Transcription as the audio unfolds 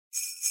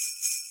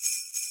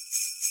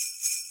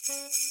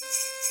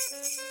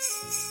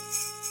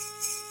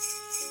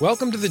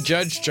Welcome to the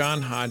Judge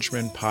John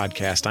Hodgman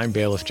podcast. I'm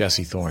bailiff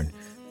Jesse Thorne.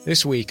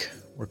 This week,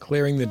 we're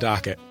clearing the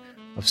docket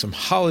of some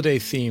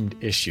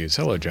holiday-themed issues.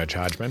 Hello, Judge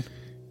Hodgman.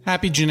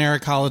 Happy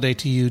generic holiday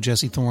to you,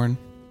 Jesse Thorne.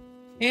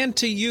 And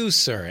to you,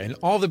 sir, and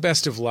all the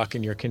best of luck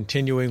in your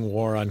continuing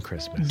war on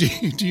Christmas.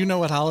 Do you know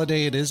what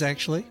holiday it is,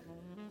 actually?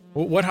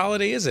 Well, what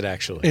holiday is it,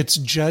 actually? It's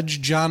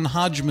Judge John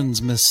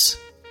Hodgman's Miss.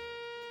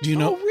 Do you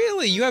know? Oh,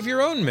 really? You have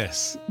your own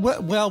Miss?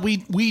 Well,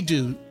 we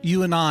do.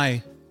 You and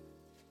I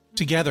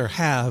together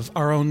have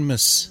our own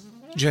Miss,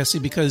 Jesse,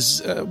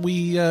 because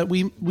we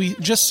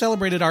just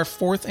celebrated our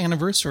 4th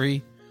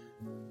anniversary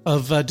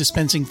of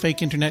dispensing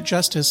fake internet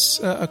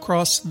justice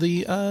across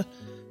the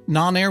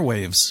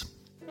non-airwaves.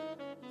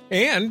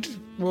 And,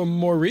 well,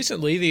 more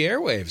recently, the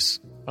airwaves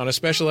on a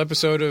special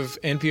episode of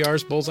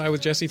NPR's Bullseye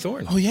with Jesse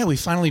Thorne. Oh, yeah, we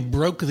finally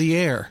broke the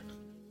air.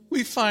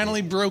 We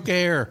finally broke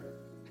air.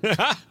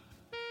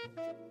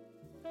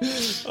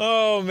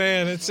 Oh,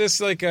 man, it's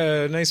just like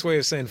a nice way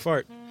of saying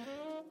fart.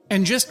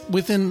 And just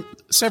within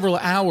several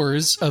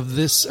hours of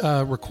this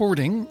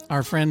recording,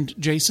 our friend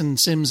Jason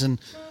Sims in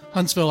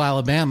Huntsville,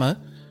 Alabama,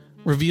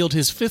 revealed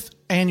his 5th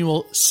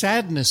annual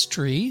Sadness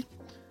Tree,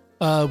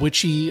 which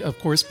he, of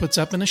course, puts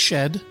up in a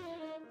shed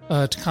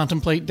to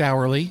contemplate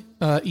dourly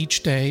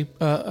each day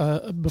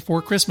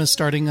before Christmas,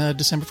 starting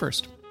December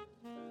 1st.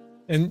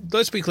 And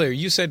let's be clear,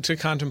 you said to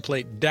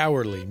contemplate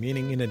dourly,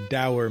 meaning in a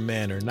dour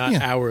manner, not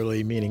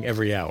hourly, meaning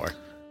every hour.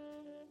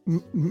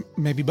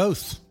 Maybe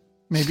both.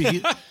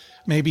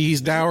 Maybe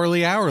he's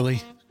dourly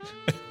hourly.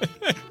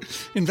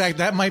 In fact,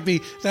 that might be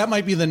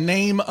the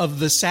name of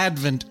the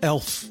Sadvent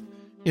elf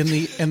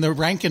in the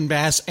Rankin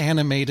Bass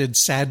animated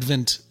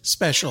Sadvent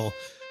special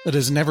that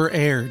has never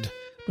aired,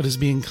 but is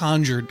being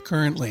conjured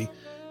currently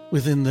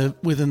within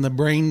the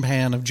brain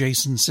pan of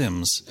Jason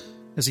Sims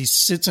as he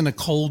sits in a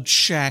cold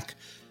shack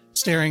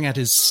staring at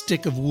his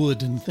stick of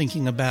wood and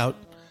thinking about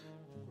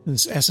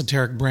this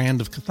esoteric brand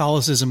of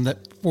Catholicism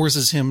that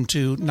forces him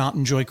to not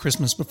enjoy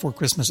Christmas before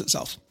Christmas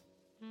itself.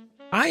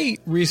 I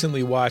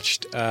recently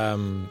watched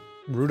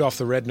Rudolph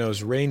the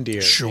Red-Nosed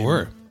Reindeer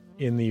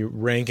in the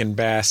Rankin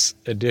Bass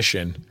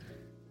edition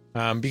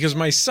because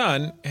my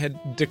son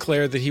had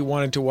declared that he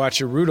wanted to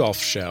watch a Rudolph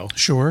show.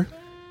 Sure.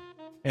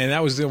 And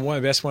that was the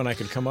best one I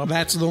could come up with.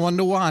 That's the one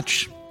to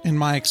watch, in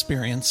my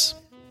experience.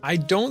 I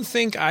don't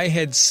think I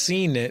had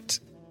seen it.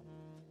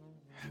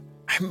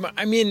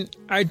 I mean,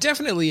 I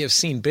definitely have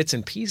seen bits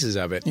and pieces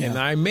of it, and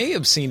I may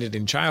have seen it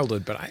in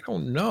childhood, but I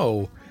don't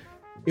know.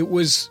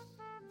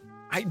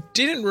 I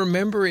didn't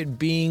remember it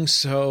being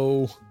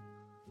so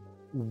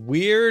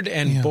weird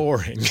and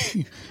boring.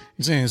 You're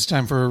saying it's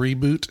time for a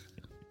reboot?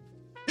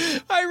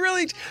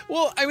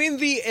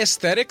 The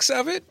aesthetics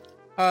of it,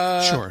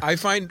 sure. I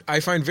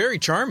find very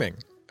charming.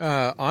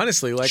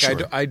 Honestly,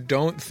 sure. I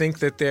don't think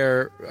that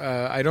they're.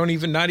 I don't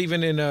even, not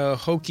even in a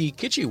hokey,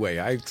 kitschy way.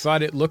 I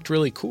thought it looked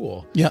really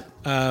cool. Yeah.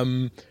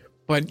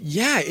 But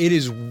yeah, it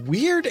is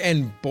weird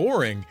and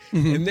boring.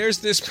 Mm-hmm. And there's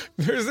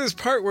this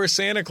part where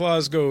Santa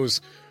Claus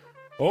goes,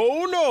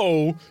 "Oh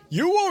no,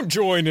 you won't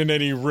join in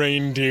any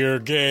reindeer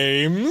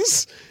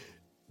games."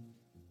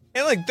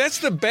 And that's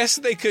the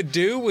best they could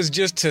do, was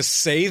just to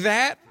say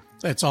that.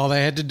 That's all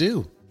they had to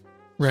do.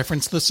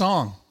 Reference the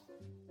song.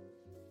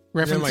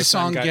 Reference the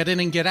song, Get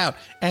In and Get Out.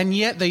 And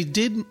yet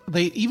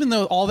even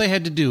though all they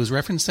had to do was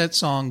reference that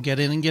song, Get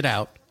In and Get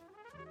Out,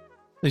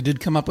 they did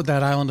come up with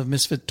that Island of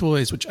Misfit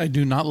Toys, which I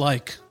do not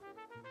like.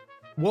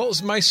 Well,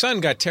 my son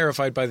got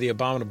terrified by the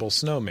Abominable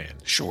Snowman.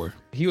 Sure.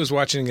 He was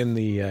watching in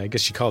the, I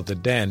guess you call it the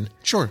den.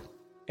 Sure.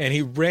 And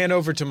he ran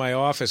over to my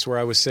office where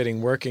I was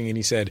sitting working, and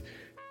he said,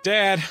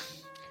 "Dad,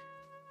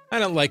 I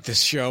don't like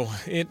this show.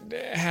 It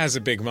has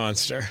a big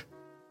monster."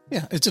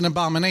 Yeah, it's an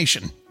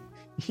abomination.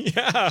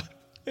 Yeah,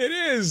 it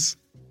is.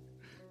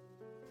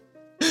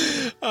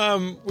 But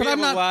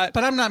I'm not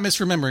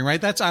misremembering, right?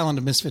 That's Island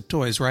of Misfit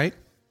Toys, right?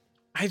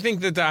 I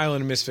think that the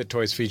Island of Misfit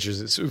Toys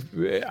features it. So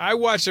I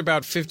watched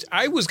about 50.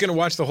 I was going to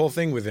watch the whole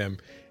thing with him,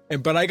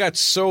 but I got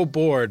so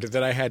bored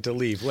that I had to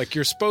leave.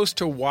 You're supposed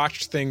to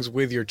watch things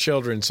with your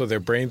children so their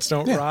brains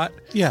don't rot.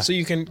 Yeah. So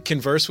you can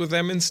converse with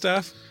them and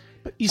stuff.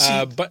 But you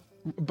see,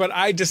 but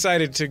I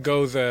decided to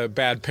go the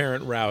bad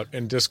parent route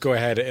and just go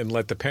ahead and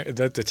let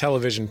the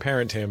television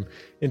parent him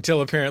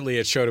until apparently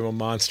it showed him a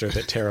monster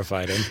that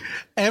terrified him.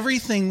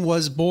 Everything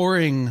was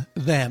boring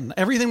then.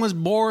 Everything was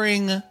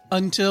boring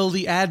until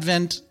the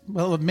advent,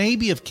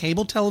 maybe of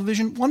cable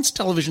television. Once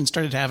television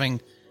started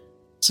having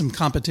some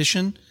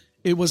competition,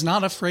 it was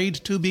not afraid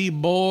to be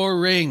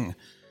boring.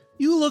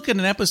 You look at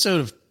an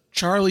episode of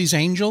Charlie's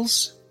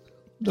Angels,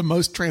 the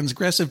most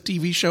transgressive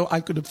TV show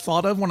I could have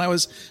thought of when I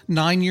was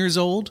 9 years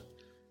old.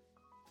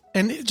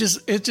 And it's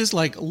just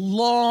like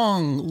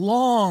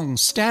long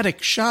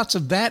static shots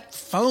of that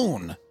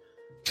phone.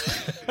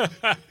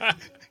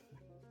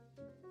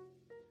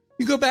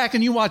 You go back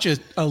and you watch a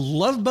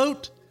Love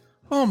Boat.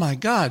 Oh my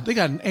God, they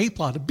got an A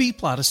plot, a B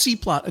plot, a C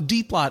plot, a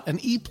D plot, an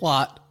E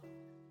plot.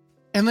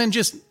 And then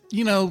just,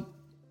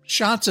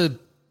 shots of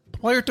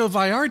Puerto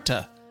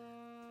Vallarta.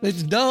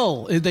 It's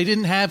dull. They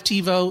didn't have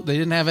TiVo. They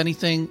didn't have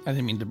anything. I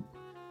didn't mean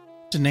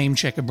to name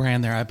check a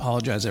brand there. I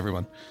apologize,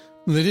 everyone.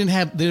 They didn't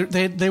have.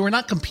 They were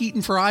not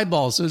competing for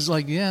eyeballs. So it's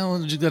like, yeah,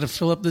 well, you got to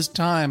fill up this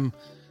time.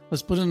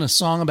 Let's put in a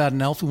song about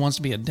an elf who wants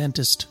to be a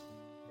dentist.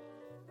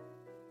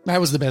 That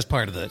was the best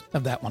part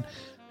of that one.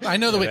 I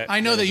know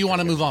that you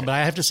want to move on, but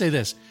I have to say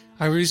this.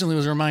 I recently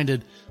was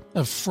reminded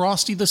of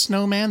Frosty the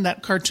Snowman,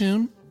 that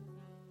cartoon,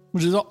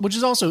 which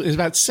is also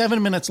about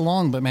 7 minutes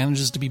long, but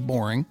manages to be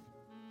boring.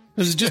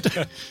 It's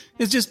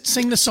just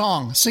sing the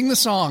song. Sing the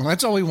song.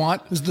 That's all we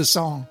want is the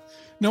song.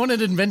 No one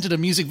had invented a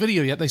music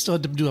video yet. They still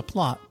had to do a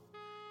plot.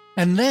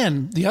 And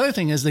then the other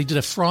thing is they did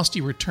a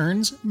Frosty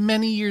Returns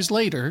many years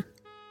later,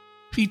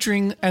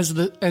 featuring as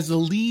the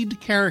lead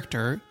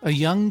character a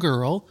young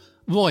girl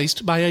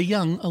voiced by a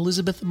young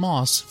Elizabeth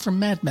Moss from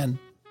Mad Men.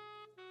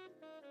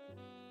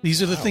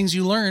 These are the things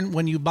you learn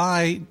when you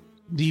buy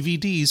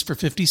DVDs for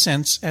 50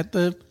 cents at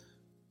the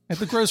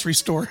grocery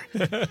store.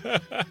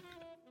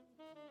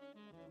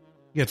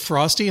 You get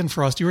Frosty and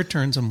Frosty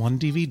Returns on one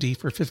DVD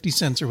for 50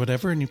 cents or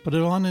whatever, and you put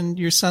it on and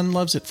your son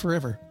loves it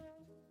forever.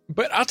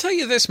 But I'll tell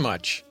you this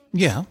much.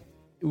 Yeah.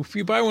 If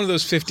you buy one of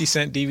those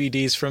 50-cent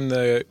DVDs from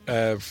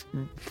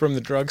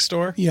the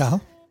drugstore. Yeah.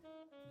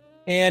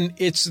 And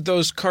it's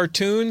those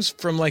cartoons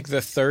from like the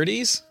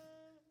 30s.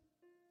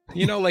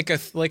 You know, like a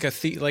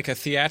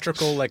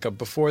theatrical, like a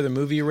before the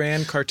movie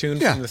ran cartoon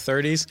from the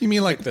 30s. You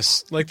mean like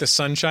the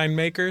Sunshine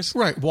Makers?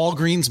 Right.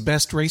 Walgreens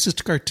Best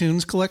Racist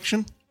Cartoons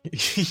collection?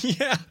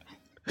 Yeah.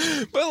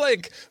 But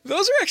like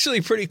those are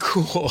actually pretty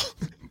cool.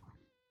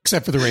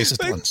 Except for the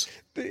racist ones.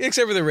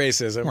 Except for the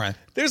racism. Right.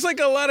 There's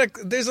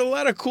a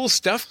lot of cool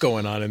stuff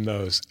going on in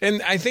those.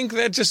 And I think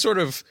that just sort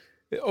of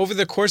over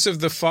the course of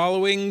the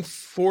following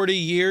 40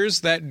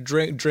 years that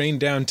drained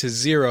down to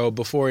zero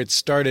before it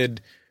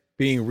started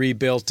being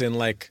rebuilt in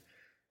like,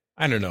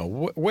 I don't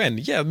know when.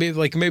 Yeah,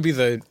 maybe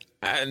the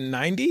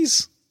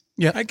 90s.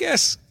 Yeah. I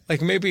guess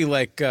like maybe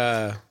like,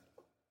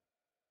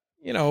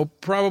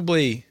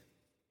 probably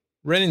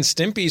Ren and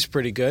Stimpy's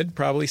pretty good.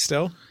 Probably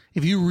still.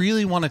 If you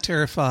really want to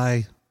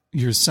terrify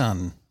your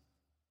son,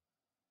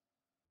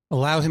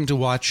 allow him to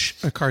watch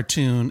a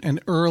cartoon, an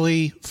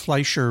early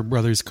Fleischer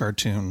Brothers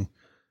cartoon,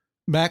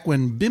 back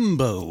when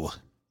Bimbo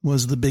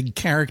was the big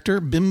character,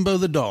 Bimbo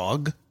the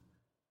dog,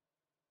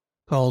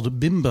 called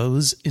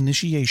Bimbo's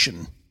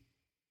Initiation.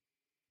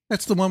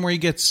 That's the one where he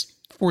gets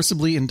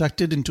forcibly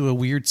inducted into a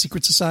weird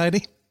secret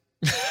society.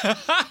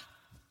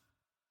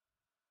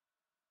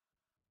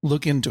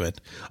 Look into it.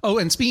 Oh,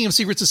 and speaking of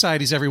secret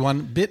societies,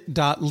 everyone,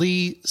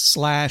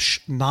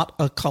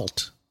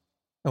 bit.ly/notacult.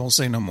 I will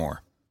say no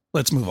more.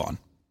 Let's move on.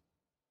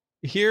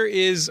 Here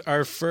is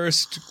our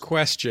first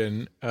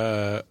question.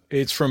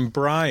 It's from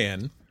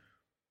Brian.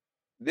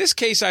 This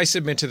case I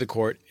submit to the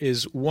court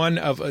is one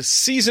of a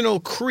seasonal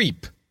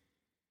creep.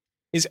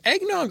 Is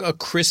eggnog a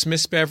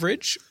Christmas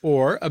beverage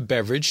or a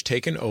beverage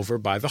taken over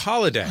by the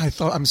holiday?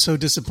 I'm so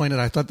disappointed.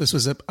 I thought this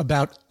was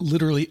about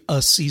literally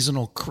a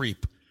seasonal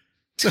creep.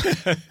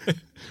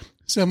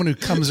 Someone who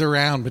comes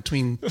around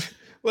between...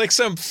 Like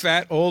some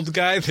fat old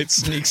guy that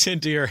sneaks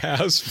into your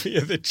house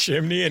via the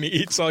chimney and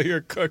eats all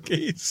your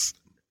cookies.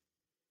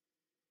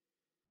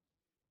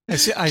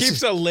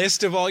 Keeps a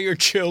list of all your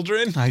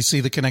children. I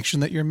see the connection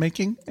that you're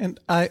making,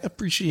 and I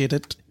appreciate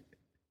it.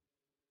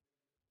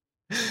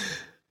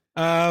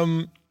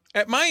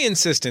 At my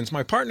insistence,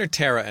 my partner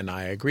Tara and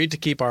I agreed to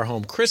keep our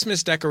home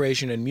Christmas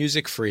decoration and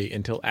music free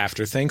until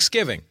after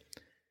Thanksgiving.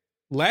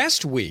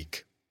 Last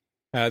week,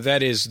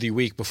 that is the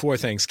week before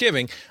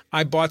Thanksgiving,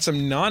 I bought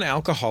some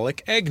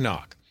non-alcoholic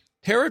eggnog.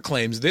 Tara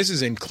claims this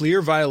is in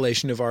clear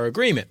violation of our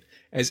agreement,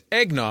 as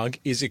eggnog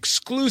is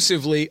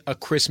exclusively a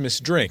Christmas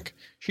drink.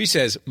 She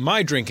says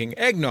my drinking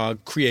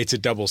eggnog creates a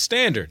double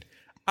standard.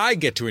 I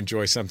get to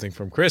enjoy something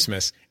from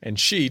Christmas, and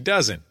she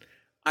doesn't.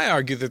 I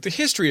argue that the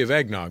history of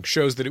eggnog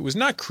shows that it was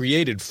not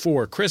created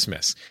for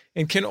Christmas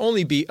and can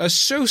only be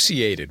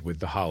associated with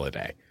the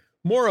holiday.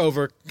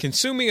 Moreover,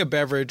 consuming a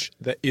beverage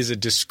that is a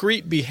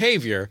discrete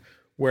behavior,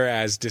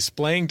 whereas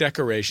displaying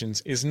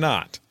decorations is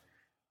not.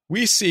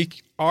 We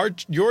seek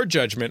your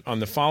judgment on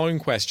the following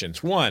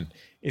questions. 1.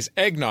 Is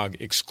eggnog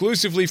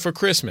exclusively for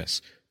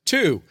Christmas?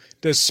 2.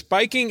 Does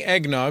spiking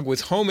eggnog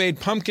with homemade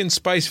pumpkin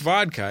spice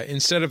vodka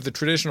instead of the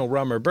traditional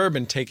rum or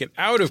bourbon take it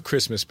out of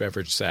Christmas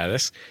beverage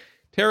status?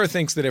 Tara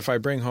thinks that if I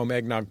bring home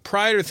eggnog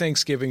prior to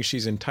Thanksgiving,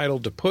 she's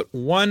entitled to put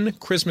one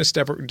Christmas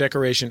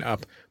decoration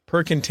up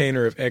per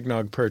container of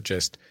eggnog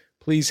purchased.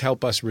 Please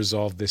help us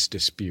resolve this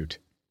dispute.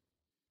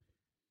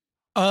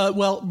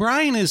 Well,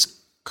 Brian is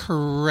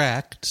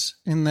correct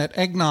in that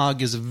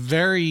eggnog is a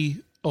very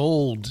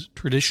old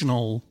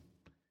traditional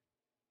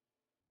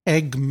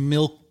egg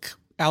milk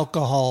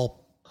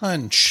alcohol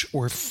punch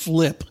or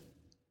flip.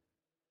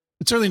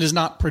 It certainly does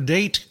not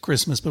predate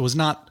Christmas, but was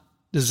not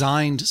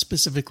designed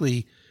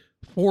specifically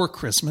for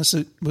Christmas.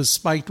 It was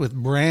spiked with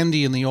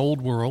brandy in the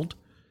old world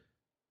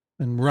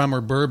and rum or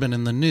bourbon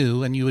in the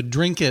new, and you would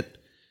drink it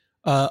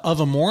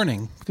of a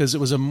morning because it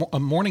was a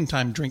morning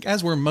time drink,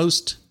 as were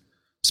most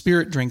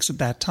spirit drinks at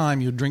that time.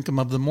 You would drink them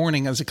of the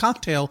morning as a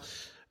cocktail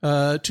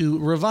to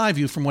revive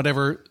you from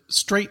whatever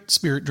straight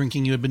spirit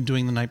drinking you had been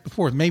doing the night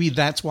before. Maybe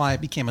that's why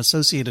it became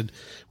associated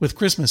with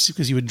Christmas,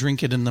 because you would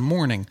drink it in the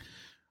morning.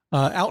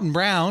 Alton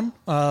Brown,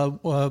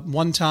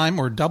 one time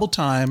or double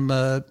time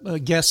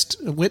guest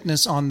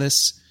witness on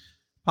this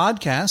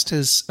podcast,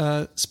 has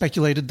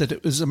speculated that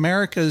it was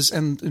America's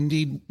and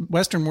indeed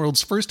Western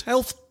world's first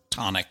health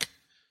tonic,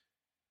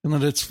 and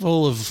that it's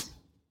full of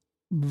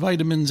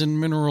vitamins and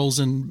minerals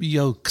and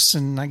yolks.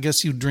 And I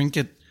guess you drink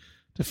it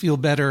to feel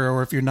better,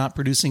 or if you're not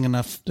producing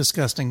enough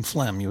disgusting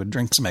phlegm, you would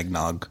drink some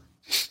eggnog.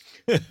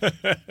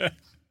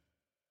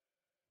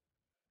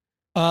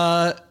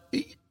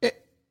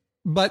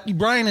 But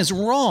Brian is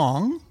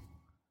wrong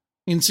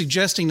in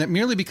suggesting that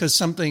merely because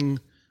something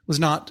was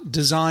not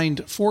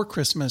designed for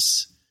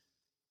Christmas,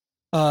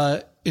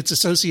 its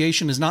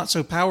association is not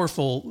so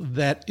powerful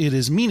that it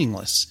is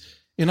meaningless.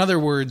 In other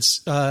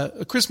words,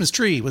 a Christmas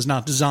tree was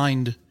not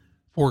designed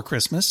for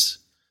Christmas.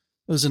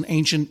 It was an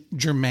ancient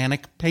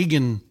Germanic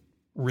pagan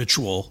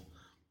ritual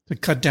to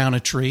cut down a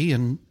tree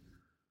and,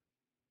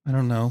 I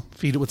don't know,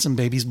 feed it with some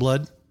baby's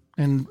blood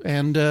and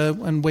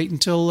wait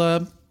until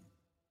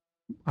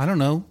I don't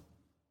know,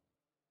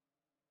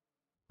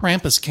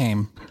 Krampus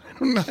came.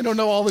 I don't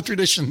know all the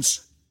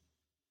traditions.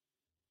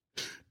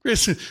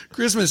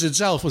 Christmas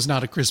itself was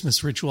not a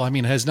Christmas ritual. I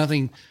mean, it has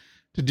nothing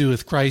to do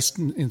with Christ,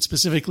 and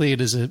specifically,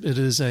 it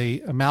is a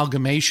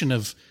amalgamation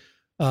of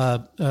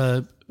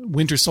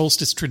winter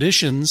solstice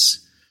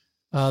traditions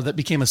that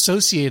became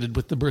associated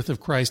with the birth of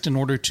Christ in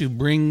order to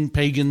bring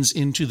pagans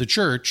into the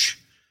church.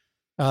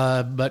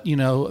 But, you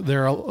know,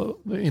 there are,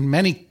 in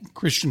many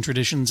Christian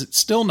traditions, it's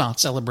still not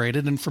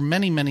celebrated. And for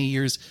many, many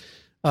years,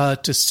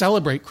 to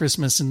celebrate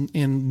Christmas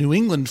in New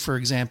England, for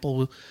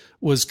example,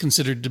 was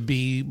considered to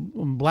be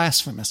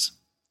blasphemous.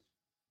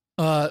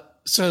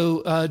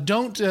 So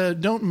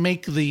don't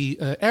make the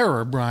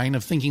error, Brian,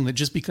 of thinking that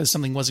just because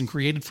something wasn't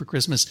created for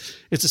Christmas,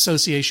 its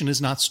association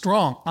is not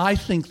strong. I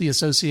think the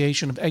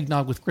association of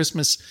eggnog with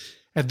Christmas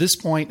at this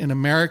point in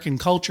American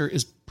culture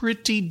is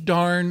pretty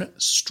darn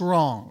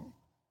strong.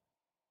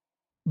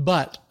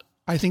 But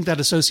I think that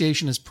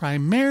association is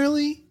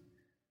primarily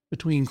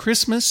between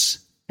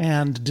Christmas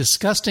and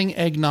disgusting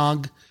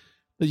eggnog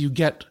that you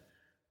get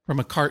from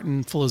a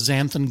carton full of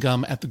xanthan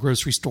gum at the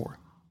grocery store.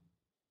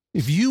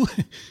 If you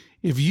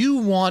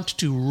want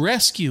to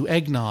rescue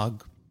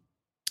eggnog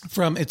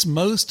from its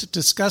most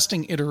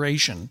disgusting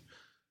iteration,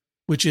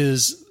 which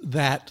is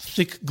that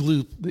thick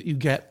gloop that you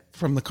get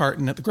from the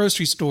carton at the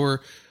grocery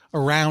store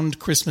around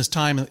Christmas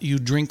time that you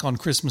drink on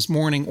Christmas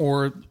morning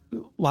or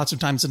lots of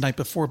times the night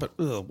before, but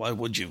why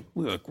would you?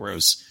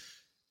 Gross.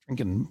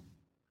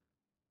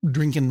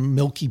 Drinking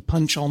milky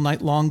punch all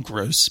night long,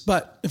 gross.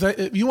 But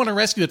if you want to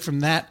rescue it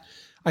from that,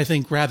 I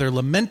think rather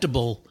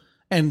lamentable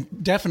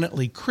and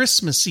definitely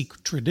Christmassy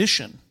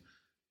tradition,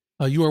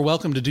 you are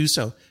welcome to do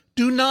so.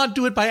 Do not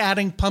do it by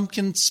adding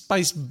pumpkin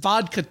spice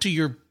vodka to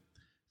your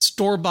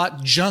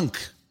store-bought junk,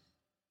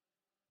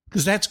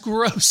 because that's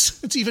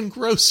gross. It's even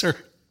grosser.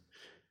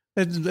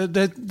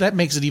 That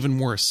makes it even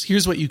worse.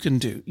 Here's what you can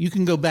do. You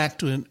can go back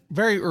to a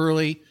very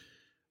early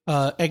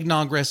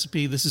eggnog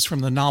recipe. This is from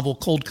the novel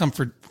Cold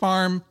Comfort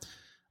Farm,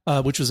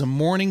 which was a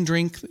morning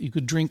drink that you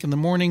could drink in the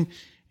morning.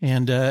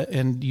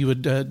 And you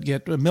would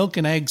get milk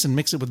and eggs and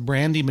mix it with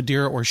brandy,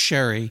 Madeira, or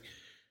sherry.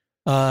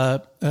 2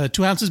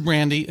 ounces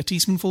brandy, a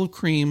teaspoonful of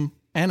cream,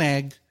 an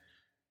egg,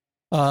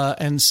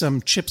 and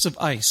some chips of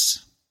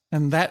ice.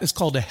 And that is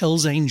called a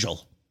Hell's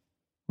Angel.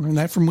 Learned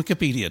that from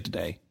Wikipedia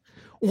today.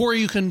 Or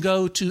you can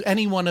go to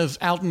any one of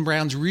Alton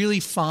Brown's really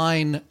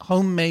fine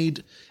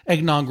homemade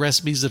eggnog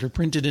recipes that are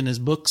printed in his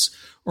books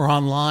or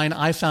online.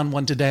 I found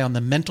one today on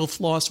the Mental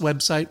Floss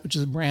website, which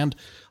is a brand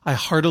I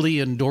heartily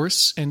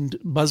endorse and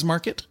buzz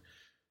market,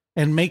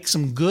 and make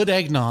some good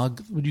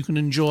eggnog that you can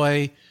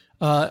enjoy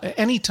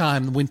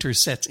anytime winter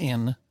sets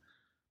in.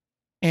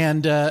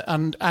 And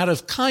out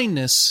of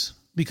kindness,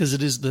 because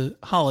it is the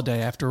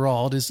holiday after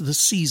all, it is the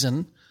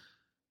season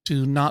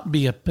to not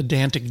be a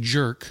pedantic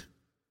jerk,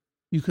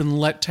 you can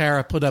let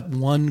Tara put up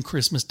one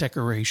Christmas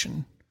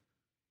decoration.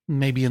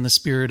 Maybe in the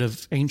spirit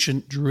of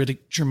ancient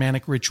Druidic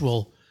Germanic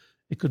ritual,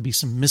 it could be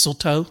some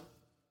mistletoe.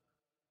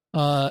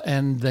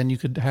 And then you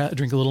could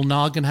drink a little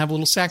nog and have a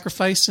little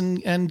sacrifice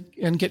and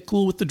get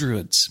cool with the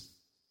Druids.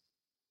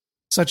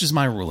 Such is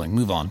my ruling.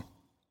 Move on.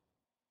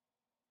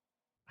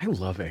 I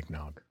love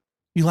eggnog.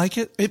 You like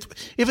it? If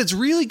it's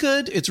really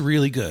good, it's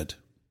really good.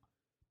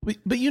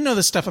 But you know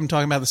the stuff I'm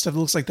talking about, the stuff that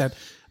looks like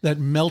that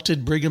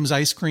melted Brigham's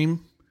ice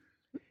cream.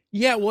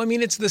 Yeah, well, I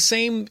mean, it's the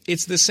same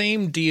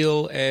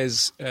deal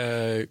as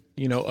a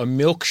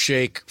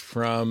milkshake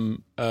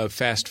from a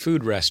fast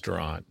food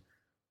restaurant.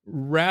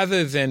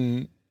 Rather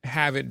than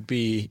have it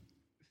be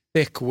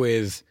thick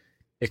with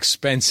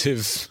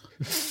expensive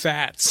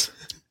fats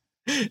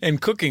and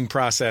cooking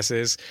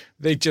processes,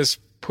 they just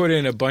put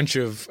in a bunch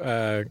of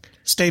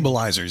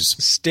stabilizers,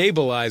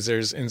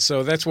 and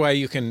so that's why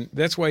you can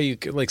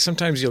like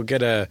sometimes you'll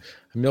get a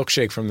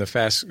milkshake from the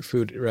fast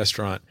food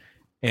restaurant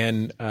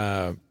and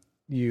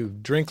you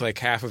drink like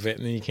half of it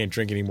and then you can't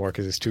drink anymore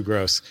because it's too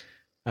gross.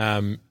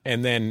 And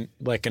then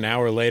like an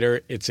hour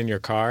later, it's in your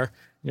car. And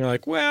you're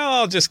like, well,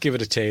 I'll just give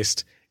it a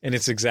taste. And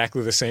it's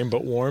exactly the same,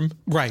 but warm.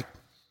 Right.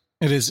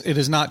 It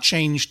is not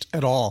changed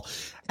at all.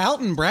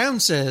 Alton Brown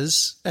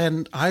says,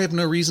 and I have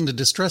no reason to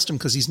distrust him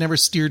because he's never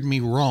steered me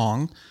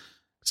wrong,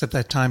 except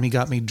that time he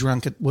got me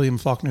drunk at William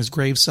Faulkner's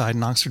graveside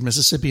in Oxford,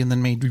 Mississippi, and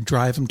then made me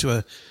drive him to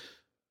a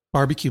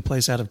barbecue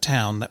place out of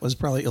town. That was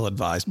probably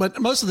ill-advised. But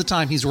most of the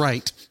time, he's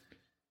right.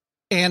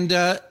 And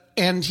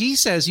he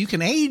says you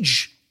can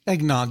age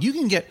eggnog. You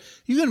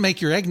can make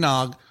your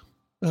eggnog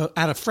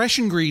out of fresh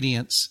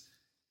ingredients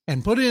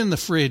and put it in the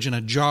fridge in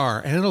a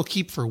jar, and it'll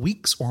keep for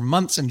weeks or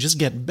months and just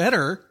get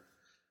better.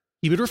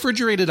 Keep it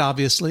refrigerated,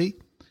 obviously,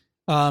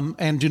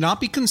 and do not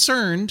be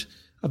concerned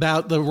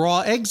about the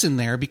raw eggs in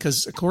there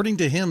because, according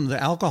to him, the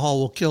alcohol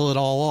will kill it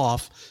all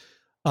off.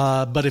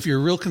 But if you're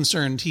real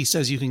concerned, he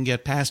says you can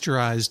get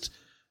pasteurized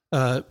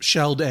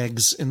shelled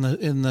eggs in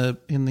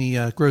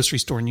the grocery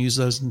store and use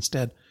those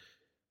instead.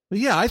 But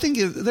yeah, I think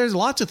there's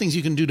lots of things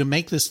you can do to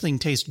make this thing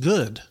taste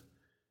good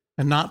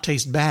and not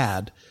taste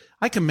bad.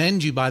 I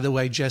commend you, by the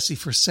way, Jesse,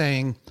 for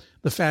saying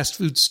the fast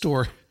food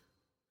store.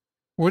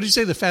 What did you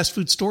say? The fast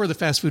food store or the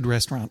fast food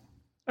restaurant?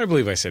 I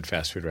believe I said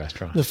fast food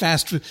restaurant. The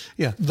fast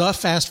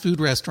food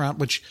restaurant,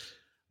 which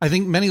I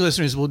think many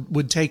listeners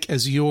would take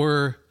as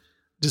your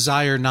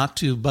desire not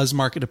to buzz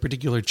market a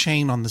particular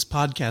chain on this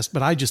podcast,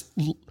 but I just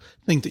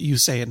think that you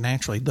say it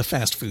naturally, the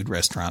fast food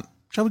restaurant.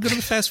 Shall we go to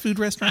the fast food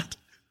restaurant?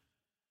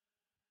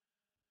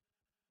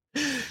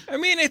 I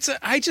mean,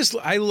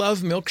 I love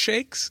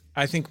milkshakes.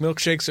 I think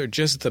milkshakes are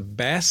just the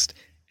best.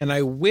 And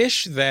I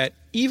wish that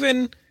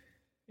even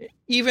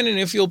and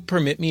if you'll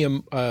permit me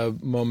a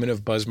moment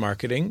of buzz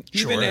marketing,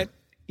 sure.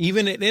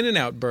 even at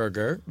In-N-Out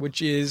Burger,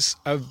 which is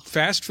a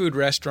fast food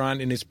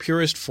restaurant in its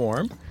purest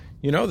form,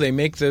 they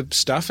make the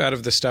stuff out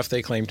of the stuff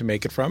they claim to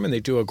make it from, and they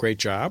do a great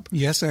job.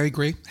 Yes, I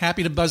agree.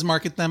 Happy to buzz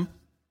market them.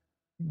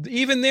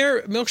 Even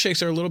their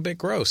milkshakes are a little bit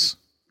gross.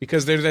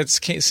 Because they're that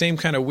same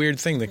kind of weird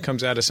thing that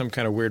comes out of some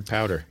kind of weird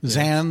powder.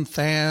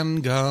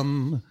 Xanthan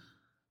gum.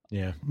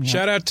 Yeah.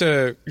 Shout out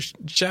to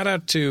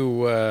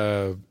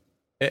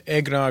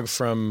eggnog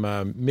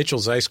from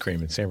Mitchell's Ice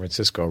Cream in San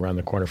Francisco, around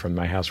the corner from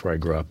my house where I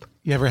grew up.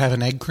 You ever have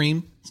an egg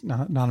cream? It's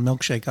not a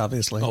milkshake,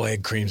 obviously. Oh,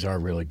 egg creams are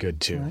really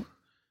good too. Right.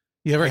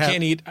 You ever? I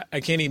can't eat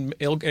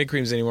egg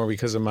creams anymore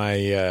because of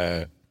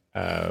my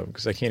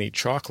because I can't eat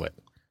chocolate.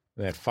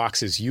 That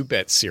Fox's You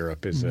Bet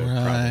syrup is a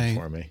problem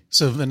for me.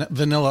 So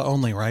vanilla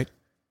only, right?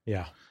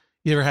 Yeah.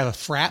 You ever have a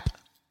frap?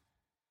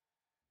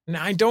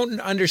 Now, I don't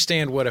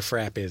understand what a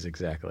frap is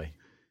exactly.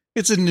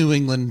 It's a New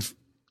England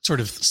sort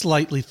of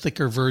slightly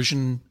thicker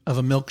version of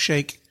a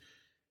milkshake.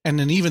 And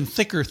an even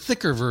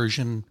thicker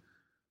version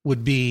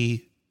would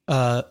be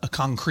a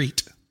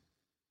concrete,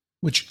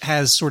 which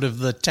has sort of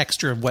the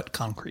texture of wet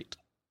concrete.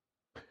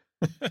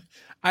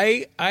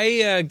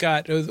 I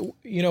got,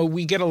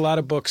 we get a lot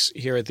of books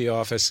here at the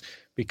office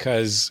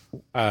because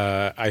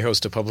I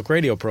host a public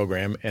radio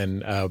program,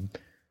 and,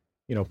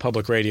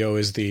 public radio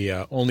is the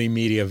only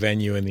media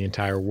venue in the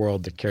entire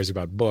world that cares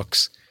about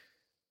books.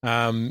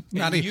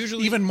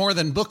 Even more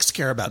than books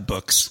care about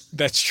books.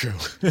 That's true.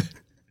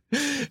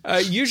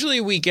 Usually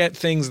we get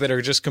things that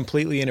are just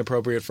completely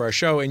inappropriate for our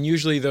show, and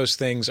usually those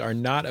things are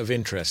not of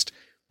interest.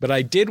 But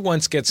I did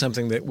once get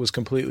something that was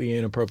completely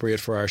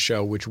inappropriate for our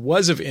show, which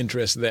was of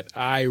interest that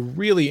I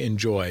really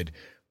enjoyed,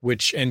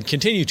 and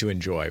continue to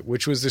enjoy,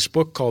 which was this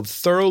book called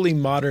Thoroughly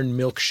Modern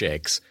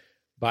Milkshakes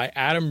by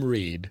Adam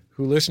Reed,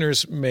 who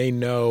listeners may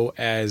know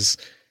as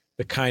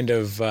the kind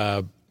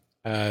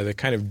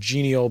of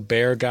genial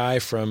bear guy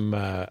from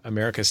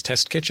America's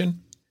Test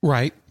Kitchen.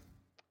 Right.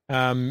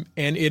 And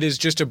it is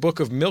just a book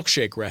of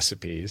milkshake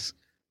recipes.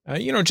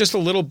 Just a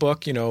little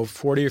book,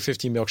 40 or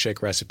 50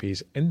 milkshake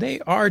recipes, and they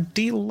are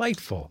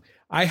delightful.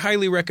 I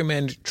highly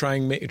recommend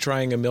trying a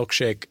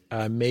milkshake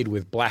made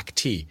with black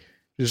tea.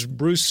 Just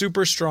brew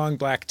super strong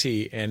black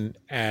tea and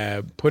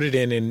put it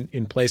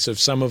in place of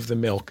some of the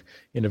milk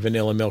in a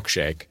vanilla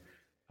milkshake.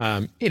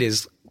 It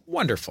is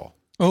wonderful.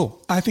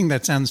 Oh, I think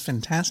that sounds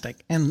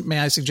fantastic. And may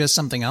I suggest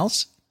something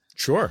else?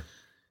 Sure.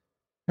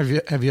 Have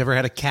you ever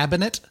had a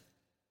cabinet?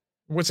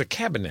 What's a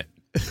cabinet?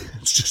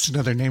 It's just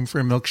another name for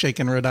a milkshake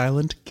in Rhode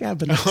Island.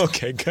 Cabinet.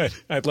 Okay, good.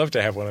 I'd love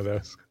to have one of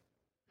those.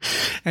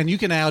 And you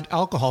can add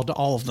alcohol to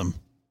all of them.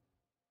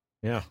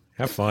 Yeah,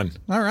 have fun.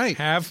 All right.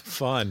 Have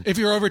fun. If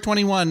you're over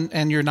 21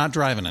 and you're not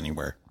driving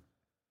anywhere.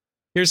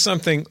 Here's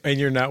something, and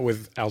you're not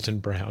with Alton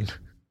Brown.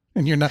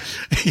 And you're not.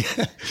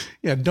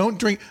 Yeah, don't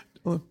drink.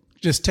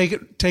 Just take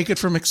it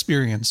from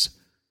experience.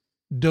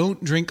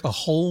 Don't drink a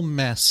whole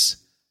mess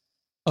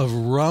of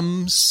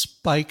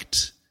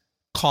rum-spiked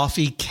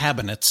coffee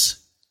cabinets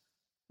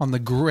on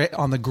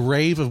the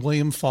grave of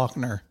William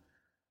Faulkner,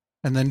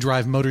 and then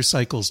drive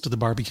motorcycles to the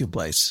barbecue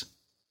place.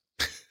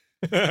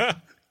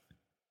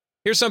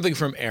 Here's something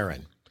from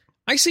Aaron.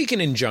 I seek an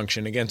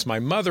injunction against my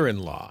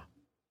mother-in-law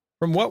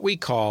from what we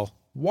call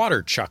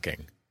water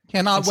chucking.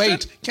 Cannot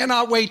wait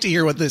to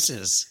hear what this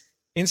is.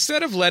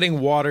 Instead of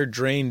letting water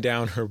drain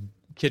down her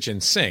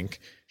kitchen sink,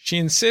 She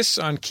insists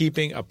on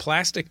keeping a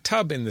plastic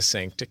tub in the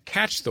sink to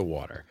catch the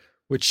water,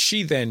 which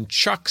she then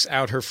chucks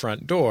out her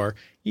front door,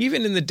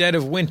 even in the dead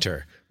of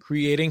winter,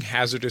 creating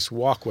hazardous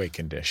walkway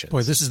conditions.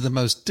 Boy, this is the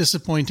most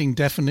disappointing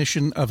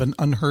definition of an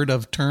unheard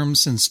of term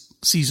since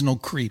seasonal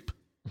creep.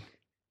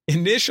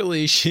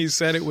 Initially, she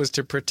said it was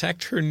to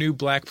protect her new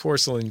black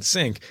porcelain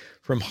sink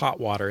from hot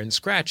water and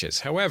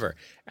scratches. However,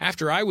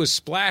 after I was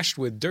splashed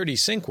with dirty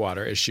sink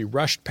water as she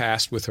rushed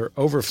past with her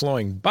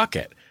overflowing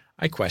bucket,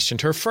 I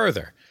questioned her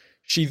further.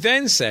 She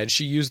then said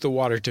she used the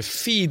water to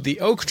feed the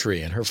oak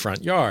tree in her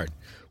front yard.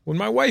 When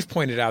my wife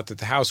pointed out that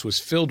the house was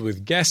filled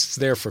with guests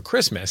there for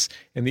Christmas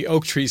and the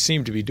oak tree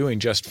seemed to be doing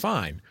just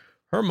fine,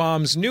 her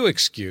mom's new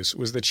excuse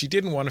was that she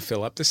didn't want to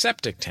fill up the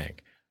septic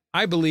tank.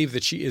 I believe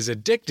that she is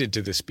addicted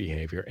to this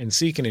behavior and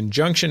seek an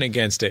injunction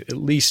against it, at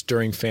least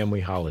during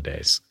family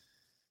holidays.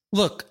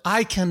 Look,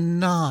 I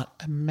cannot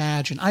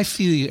imagine. I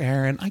feel you,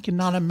 Aaron. I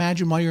cannot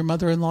imagine why your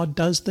mother-in-law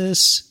does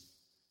this.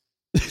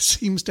 It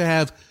seems to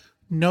have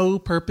no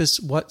purpose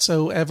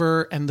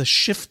whatsoever, and the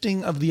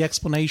shifting of the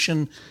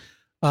explanation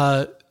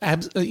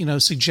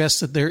suggests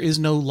that there is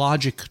no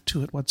logic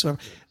to it whatsoever.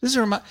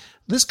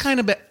 This kind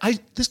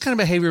of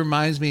behavior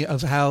reminds me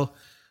of how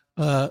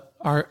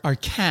our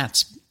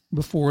cats,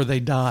 before they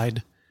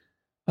died,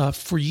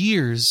 for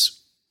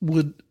years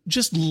would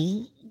just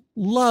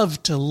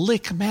love to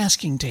lick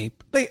masking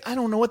tape. I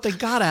don't know what they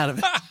got out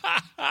of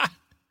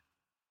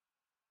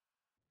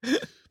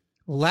it.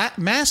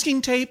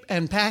 Masking tape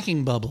and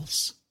packing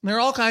bubbles. There are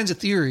all kinds of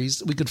theories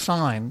that we could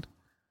find,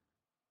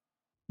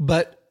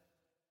 but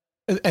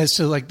as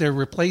to like they're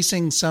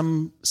replacing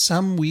some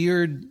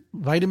weird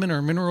vitamin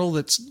or mineral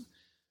that's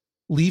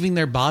leaving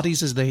their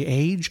bodies as they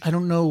age. I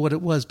don't know what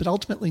it was, but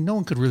ultimately no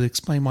one could really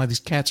explain why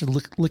these cats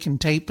are licking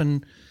tape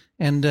and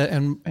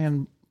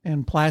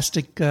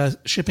plastic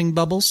shipping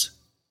bubbles.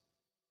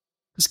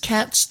 Because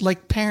cats,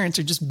 like parents,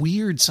 are just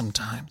weird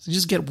sometimes. They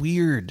just get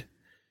weird.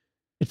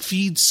 It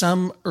feeds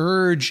some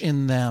urge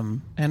in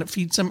them, and it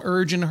feeds some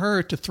urge in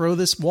her to throw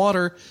this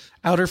water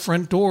out her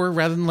front door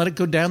rather than let it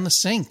go down the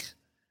sink.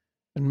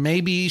 And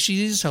maybe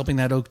she's helping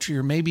that oak tree,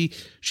 or maybe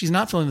she's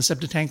not filling the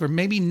septic tank, or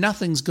maybe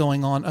nothing's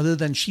going on other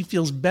than she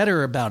feels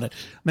better about it.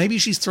 Maybe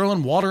she's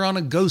throwing water on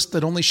a ghost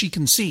that only she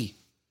can see.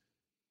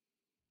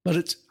 But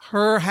it's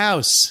her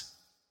house.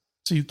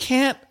 So you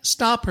can't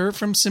stop her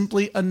from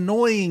simply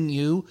annoying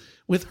you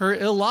with her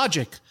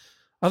illogic.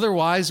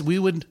 Otherwise, we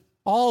would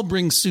all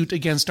bring suit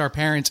against our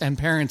parents and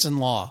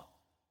parents-in-law.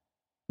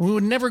 We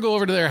would never go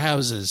over to their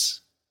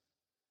houses.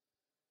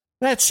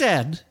 That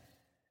said,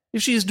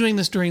 if she is doing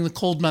this during the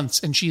cold months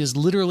and she is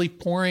literally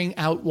pouring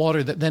out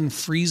water that then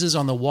freezes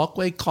on the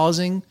walkway,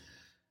 causing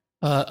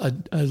a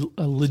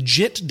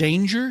legit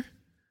danger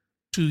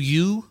to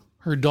you,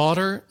 her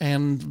daughter,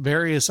 and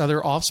various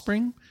other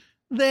offspring,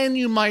 then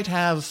you might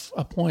have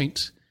a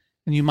point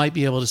and you might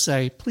be able to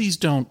say, please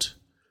don't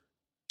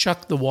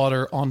chuck the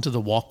water onto the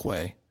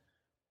walkway,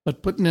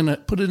 but put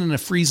it in a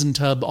freezing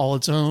tub all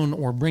its own,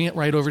 or bring it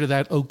right over to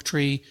that oak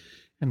tree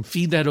and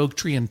feed that oak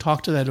tree and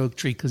talk to that oak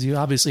tree because you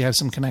obviously have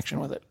some connection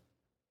with it.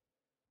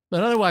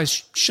 But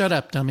otherwise, shut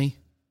up, dummy.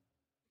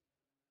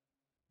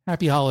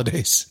 Happy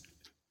holidays.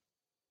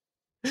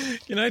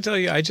 Can I tell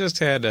you, I just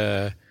had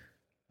the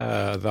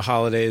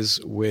holidays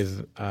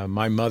with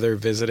my mother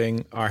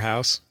visiting our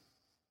house.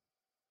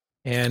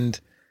 And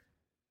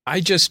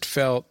I just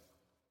felt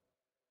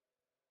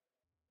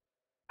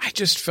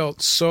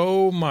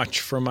so much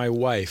for my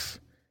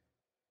wife,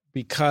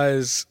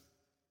 because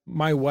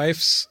my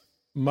wife's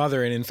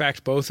mother, and in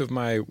fact, both of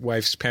my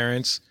wife's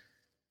parents,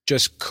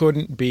 just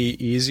couldn't be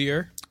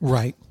easier.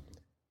 Right.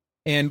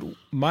 And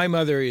my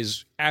mother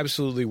is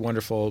absolutely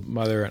wonderful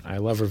mother, and I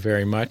love her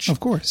very much. Of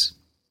course.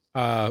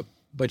 But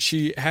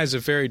she has a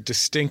very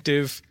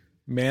distinctive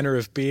manner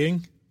of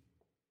being,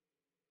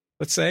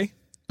 let's say.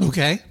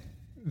 Okay.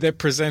 That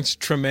presents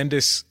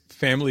tremendous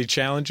family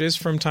challenges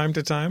from time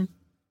to time.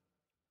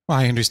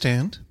 I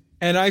understand.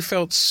 And I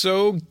felt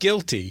so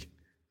guilty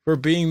for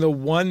being the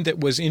one that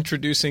was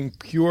introducing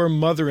pure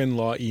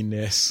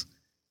mother-in-law-iness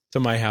to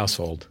my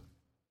household.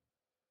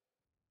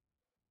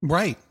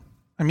 Right.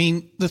 I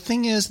mean, the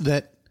thing is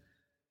that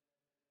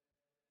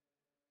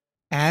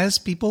as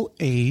people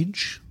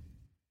age,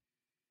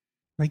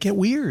 they get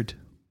weird.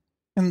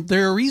 And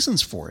there are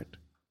reasons for it.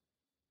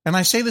 And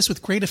I say this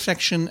with great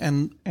affection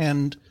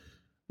and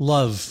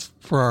love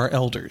for our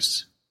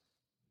elders.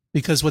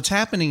 Because what's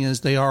happening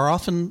is they are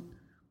often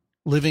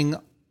living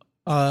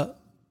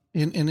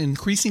in an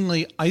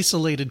increasingly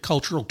isolated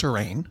cultural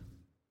terrain,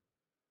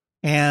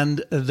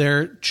 and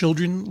their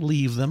children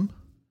leave them,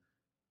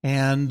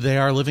 and they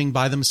are living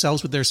by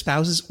themselves with their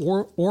spouses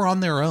or on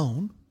their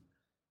own,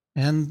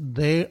 and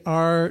they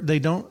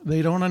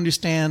don't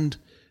understand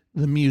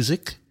the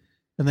music,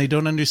 and they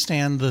don't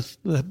understand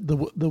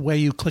the way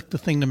you click the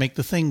thing to make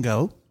the thing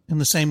go in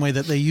the same way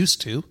that they used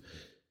to.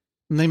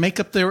 And they make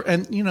up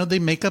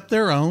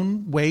their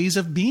own ways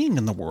of being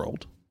in the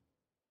world,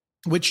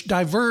 which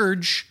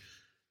diverge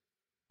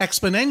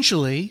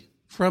exponentially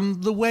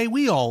from the way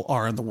we all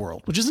are in the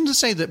world, which isn't to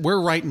say that we're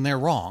right and they're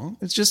wrong.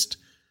 It's just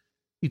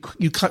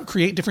You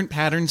create different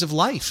patterns of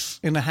life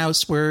in a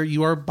house where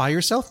you are by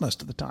yourself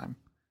most of the time.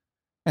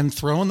 And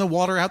throwing the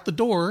water out the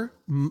door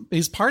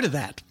is part of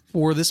that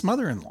for this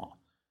mother-in-law.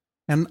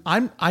 And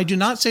I do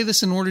not say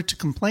this in order to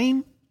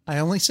complain. I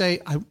only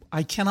say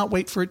I cannot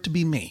wait for it to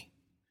be me.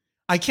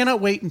 I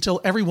cannot wait until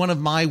every one of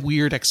my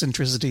weird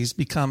eccentricities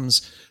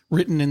becomes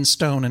written in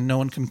stone and no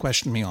one can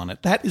question me on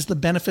it. That is the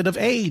benefit of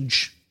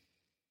age.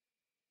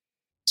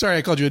 Sorry,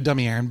 I called you a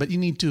dummy, Aaron, but you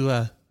need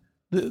to,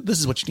 this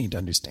is what you need to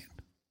understand.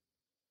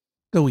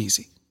 Go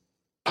easy.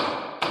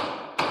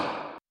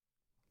 Hello,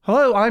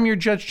 I'm your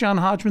Judge John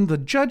Hodgman. The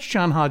Judge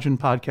John Hodgman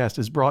podcast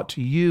is brought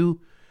to you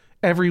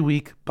every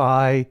week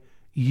by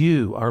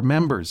you, our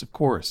members, of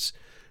course.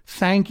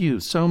 Thank you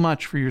so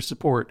much for your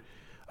support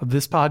of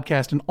this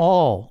podcast and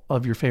all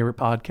of your favorite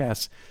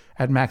podcasts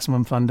at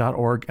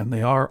MaximumFun.org, and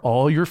they are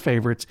all your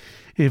favorites.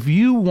 If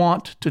you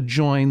want to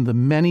join the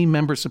many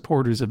member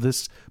supporters of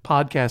this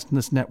podcast and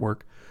this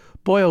network,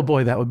 boy, oh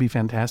boy, that would be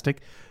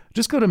fantastic.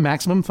 Just go to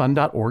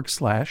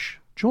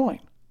MaximumFun.org/join.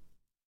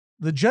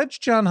 The Judge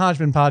John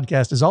Hodgman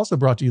podcast is also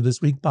brought to you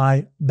this week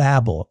by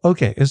Babbel.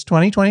 Okay, it's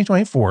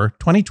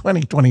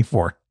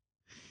 2020-24.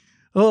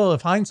 Oh,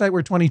 if hindsight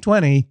were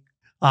 2020,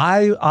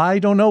 I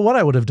don't know what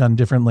I would have done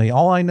differently.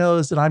 All I know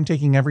is that I'm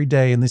taking every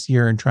day in this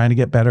year and trying to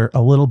get better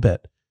a little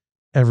bit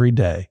every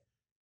day.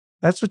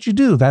 That's what you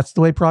do. That's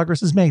the way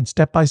progress is made,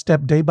 step by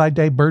step, day by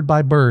day, bird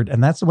by bird.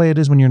 And that's the way it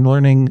is when you're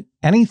learning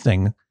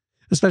anything,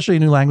 especially a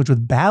new language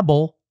with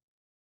Babbel.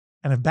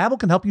 And if Babbel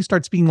can help you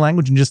start speaking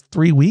language in just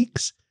 3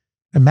 weeks,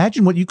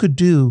 imagine what you could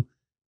do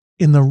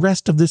in the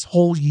rest of this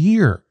whole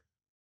year.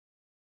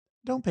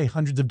 Don't pay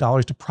hundreds of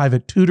dollars to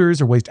private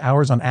tutors or waste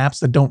hours on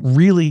apps that don't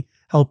really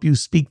help you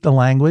speak the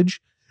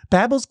language.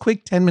 Babbel's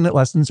quick 10-minute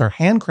lessons are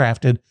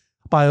handcrafted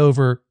by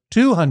over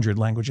 200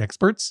 language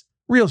experts,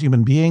 real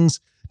human beings,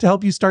 to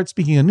help you start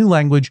speaking a new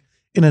language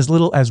in as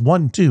little as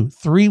 1, 2,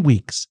 3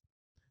 weeks.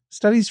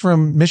 Studies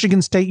from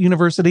Michigan State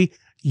University,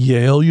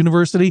 Yale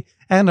University,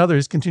 and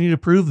others continue to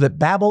prove that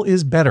Babbel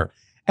is better.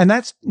 And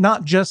that's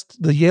not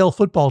just the Yale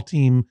football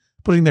team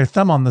putting their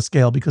thumb on the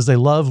scale because they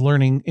love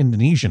learning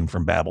Indonesian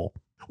from Babbel.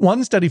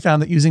 One study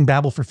found that using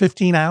Babbel for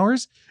 15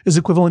 hours is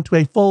equivalent to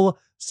a full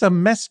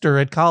semester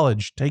at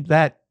college. Take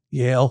that,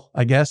 Yale,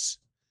 I guess.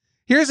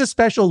 Here's a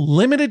special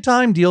limited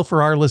time deal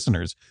for our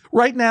listeners.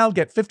 Right now,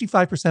 get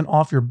 55%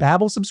 off your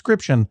Babbel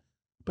subscription,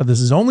 but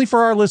this is only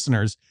for our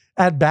listeners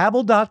at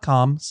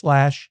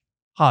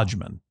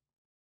babbel.com/Hodgman.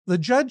 The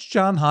Judge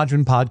John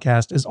Hodgman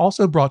podcast is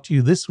also brought to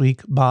you this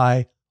week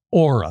by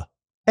Aura.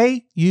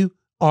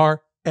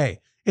 A-U-R-A.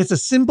 It's a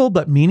simple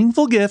but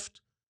meaningful gift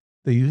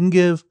that you can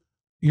give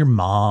your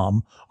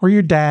mom or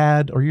your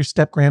dad or your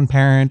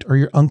step-grandparent or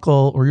your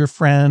uncle or your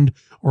friend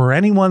or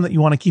anyone that you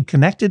want to keep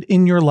connected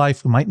in your life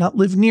who might not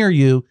live near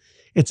you.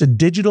 It's a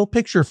digital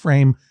picture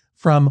frame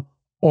from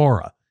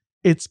Aura.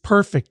 It's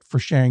perfect for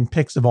sharing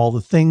pics of all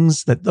the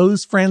things that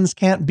those friends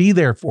can't be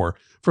there for,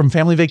 from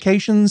family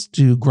vacations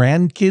to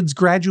grandkids'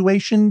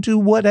 graduation to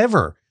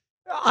whatever.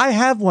 I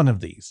have one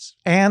of these,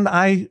 and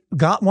I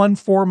got one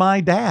for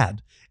my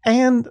dad,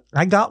 and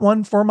I got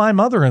one for my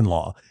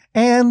mother-in-law,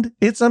 and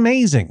it's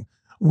amazing.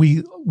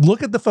 We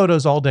look at the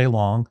photos all day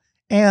long,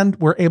 and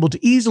we're able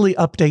to easily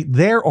update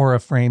their Aura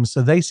frames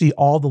so they see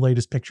all the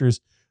latest pictures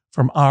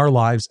from our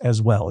lives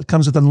as well. It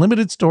comes with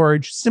unlimited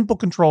storage, simple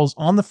controls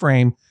on the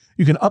frame.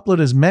 You can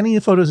upload as many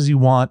photos as you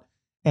want,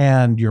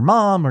 and your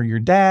mom or your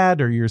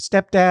dad or your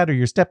stepdad or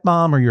your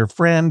stepmom or your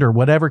friend or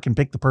whatever can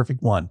pick the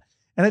perfect one.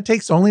 And it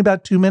takes only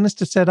about 2 minutes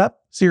to set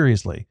up.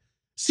 Seriously.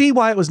 See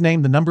why it was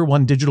named the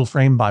 #1 digital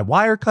frame by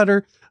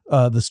Wirecutter,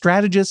 The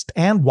Strategist,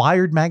 and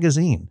Wired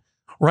Magazine.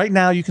 Right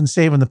now, you can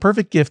save on the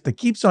perfect gift that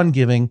keeps on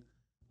giving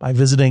by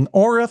visiting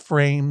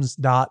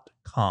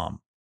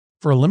auraframes.com.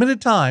 For a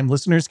limited time,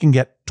 listeners can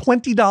get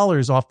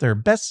 $20 off their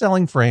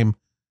best-selling frame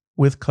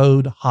with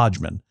code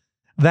Hodgman.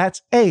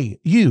 That's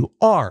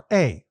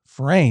A-U-R-A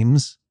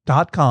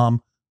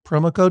frames.com,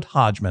 promo code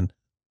Hodgman.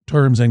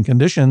 Terms and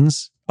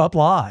conditions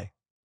apply.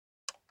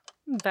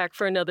 Back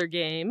for another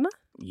game.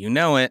 You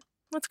know it.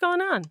 What's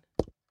going on?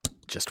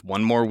 Just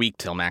one more week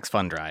till Max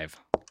Fun Drive.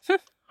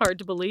 Hard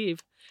to believe.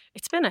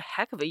 It's been a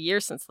heck of a year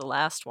since the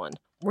last one.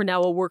 We're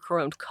now a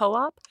worker-owned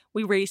co-op.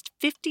 We raised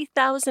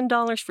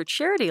 $50,000 for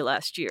charity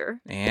last year.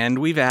 And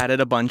we've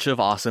added a bunch of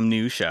awesome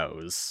new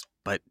shows.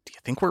 But do you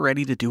think we're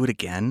ready to do it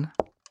again?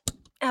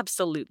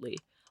 Absolutely.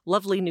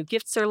 Lovely new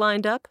gifts are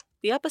lined up.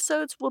 The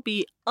episodes will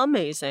be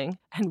amazing.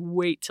 And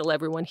wait till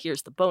everyone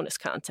hears the bonus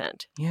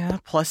content. Yeah,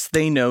 plus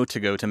they know to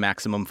go to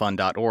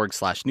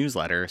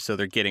MaximumFun.org/newsletter, so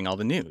they're getting all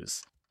the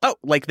news. Oh,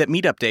 like that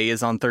meetup day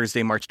is on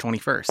Thursday, March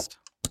 21st.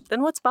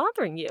 Then what's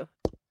bothering you?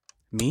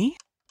 Me?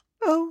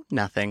 Oh,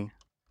 nothing.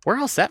 We're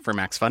all set for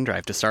Max Fun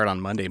Drive to start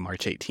on Monday,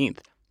 March 18th.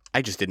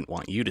 I just didn't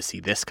want you to see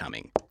this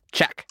coming.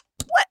 Check.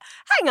 What?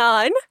 Hang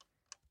on.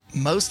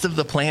 Most of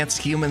the plants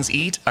humans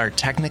eat are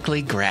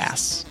technically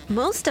grass.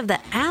 Most of the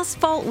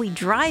asphalt we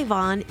drive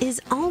on is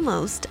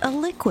almost a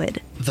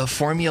liquid. The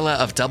formula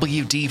of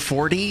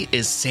WD-40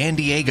 is San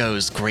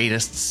Diego's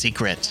greatest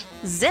secret.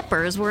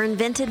 Zippers were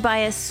invented by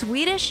a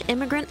Swedish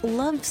immigrant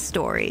love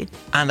story.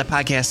 On the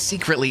podcast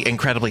Secretly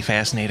Incredibly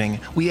Fascinating,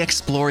 we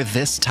explore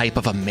this type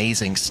of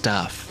amazing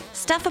stuff.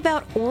 Stuff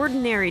about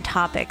ordinary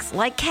topics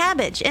like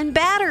cabbage and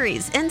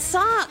batteries and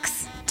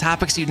socks.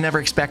 Topics you'd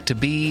never expect to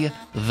be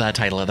the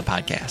title of the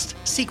podcast.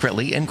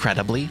 Secretly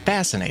Incredibly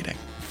Fascinating.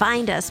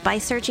 Find us by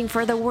searching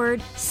for the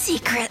word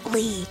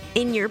secretly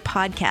in your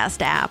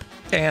podcast app.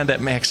 And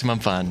at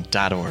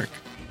MaximumFun.org.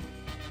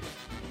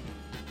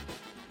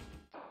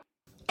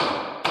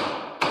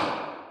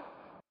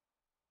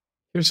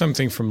 Here's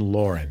something from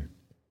Lauren.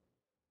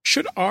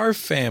 Should our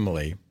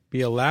family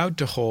be allowed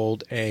to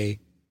hold a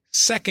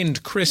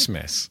second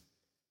Christmas,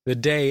 the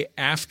day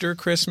after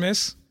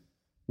Christmas,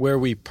 where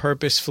we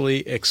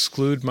purposefully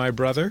exclude my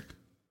brother?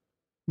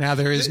 Now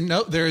there is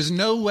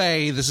no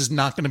way this is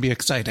not going to be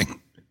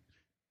exciting.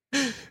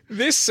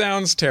 This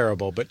sounds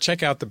terrible, but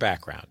check out the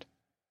background.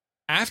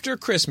 After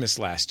Christmas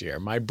last year,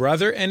 my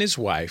brother and his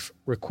wife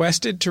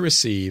requested to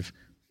receive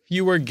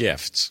fewer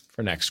gifts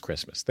for next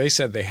Christmas. They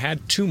said they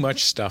had too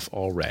much stuff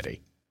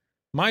already.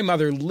 My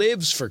mother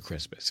lives for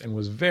Christmas and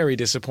was very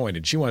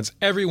disappointed. She wants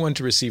everyone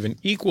to receive an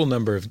equal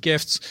number of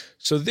gifts,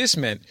 so this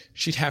meant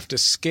she'd have to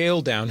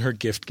scale down her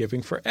gift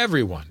giving for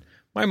everyone.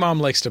 My mom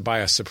likes to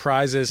buy us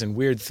surprises and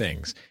weird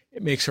things.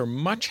 It makes her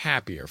much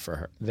happier for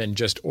her than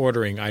just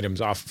ordering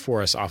items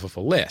for us off of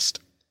a list.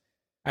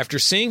 After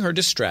seeing her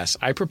distress,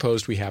 I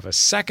proposed we have a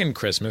second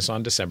Christmas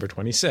on December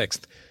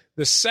 26th.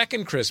 The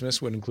second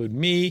Christmas would include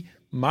me,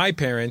 my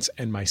parents,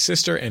 and my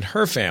sister and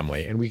her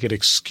family, and we could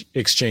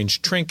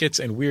exchange trinkets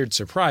and weird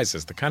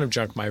surprises, the kind of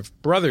junk my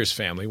brother's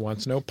family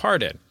wants no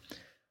part in.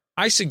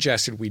 I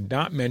suggested we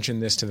not mention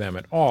this to them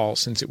at all,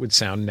 since it would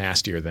sound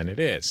nastier than it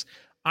is.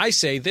 I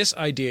say this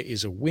idea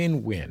is a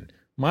win-win.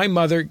 My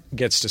mother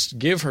gets to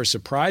give her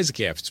surprise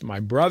gifts,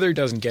 my brother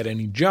doesn't get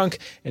any junk,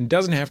 and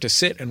doesn't have to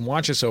sit and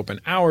watch us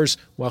open ours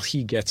while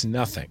he gets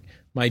nothing.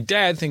 My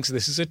dad thinks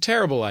this is a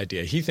terrible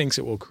idea. He thinks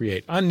it will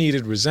create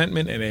unneeded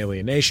resentment and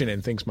alienation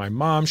and thinks my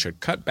mom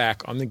should cut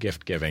back on the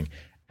gift giving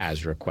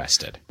as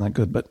requested. Not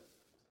good, but...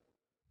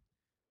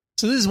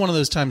 So this is one of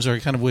those times where I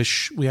kind of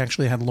wish we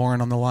actually had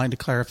Lauren on the line to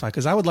clarify,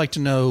 because I would like to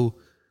know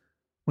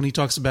when he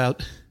talks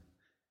about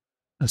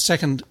a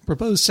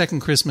proposed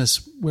second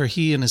Christmas where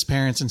he and his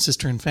parents and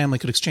sister and family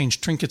could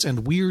exchange trinkets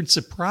and weird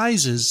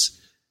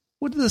surprises.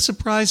 What are the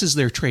surprises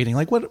they're trading?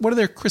 Like, what are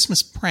their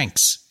Christmas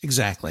pranks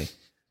exactly?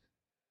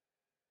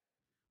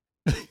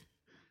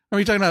 Are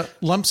we talking about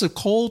lumps of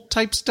coal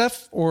type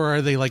stuff, or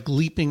are they like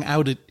leaping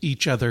out at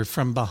each other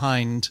from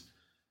behind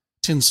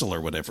tinsel or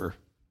whatever?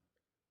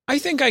 I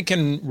think I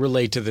can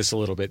relate to this a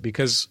little bit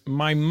because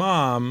my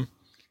mom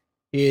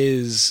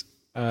is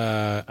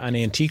an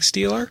antique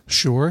dealer.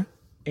 Sure.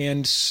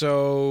 And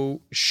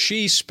so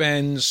she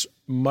spends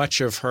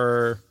much of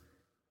her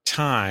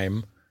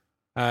time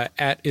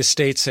at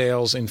estate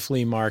sales and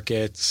flea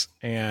markets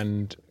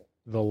and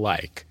the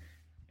like.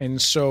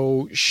 And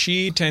so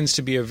she tends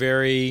to be a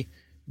very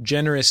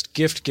generous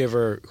gift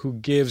giver who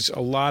gives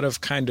a lot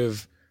of kind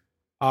of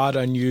odd,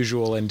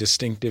 unusual, and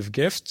distinctive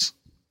gifts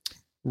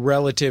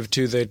relative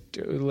to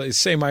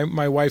say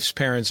my wife's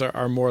parents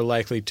are more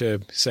likely to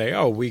say,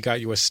 oh, we got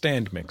you a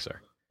stand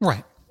mixer.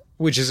 Right.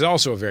 Which is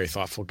also a very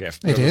thoughtful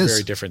gift. It is. A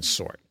very different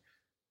sort.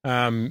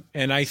 And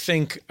I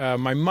think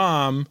my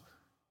mom,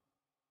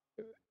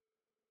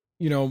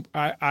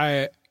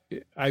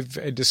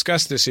 I've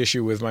discussed this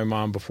issue with my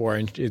mom before,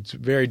 and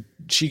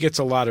she gets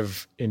a lot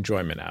of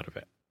enjoyment out of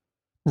it.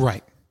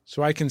 Right.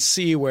 So I can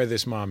see where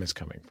this mom is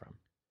coming from.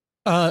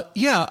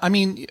 Yeah, I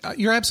mean,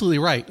 you're absolutely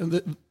right.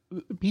 The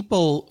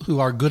people who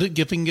are good at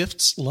giving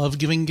gifts love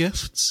giving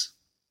gifts.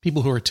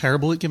 People who are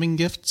terrible at giving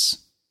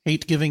gifts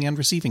hate giving and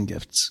receiving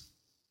gifts.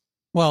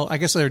 Well, I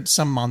guess there are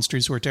some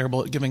monsters who are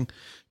terrible at giving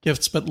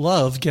gifts but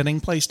love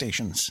getting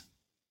PlayStations.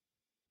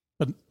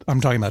 But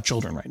I'm talking about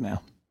children right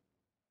now.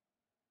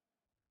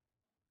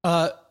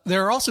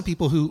 There are also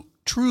people who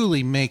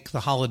truly make the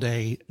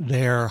holiday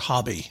their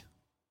hobby.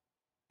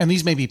 And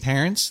these may be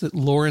parents that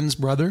Lauren's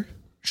brother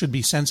should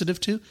be sensitive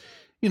to.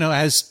 You know,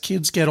 as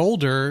kids get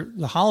older,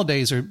 the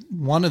holidays are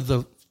one of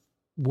the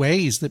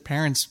ways that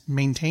parents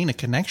maintain a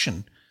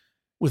connection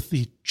with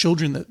the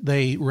children that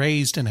they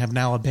raised and have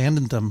now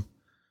abandoned them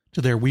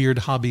to their weird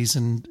hobbies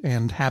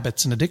and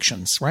habits and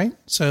addictions, right?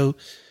 So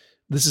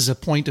this is a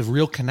point of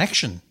real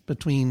connection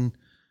between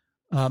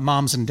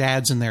moms and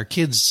dads and their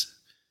kids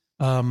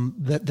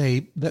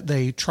that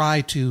they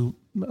try to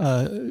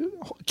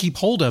keep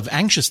hold of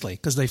anxiously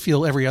because they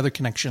feel every other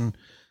connection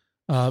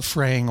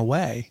fraying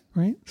away,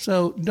 right?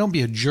 So don't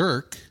be a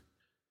jerk.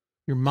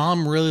 Your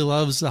mom really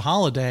loves the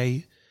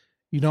holiday.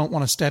 You don't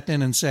want to step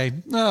in and say,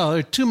 "Oh, there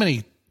are too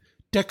many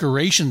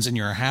decorations in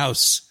your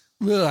house.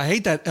 Ugh, I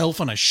hate that elf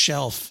on a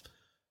shelf.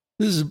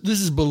 This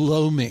is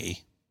below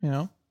me." You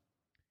know.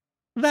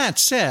 That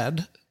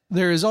said,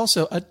 there is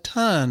also a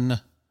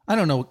ton. I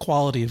don't know what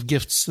quality of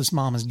gifts this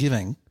mom is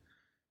giving.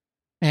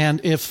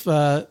 And if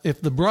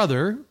the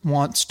brother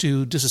wants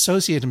to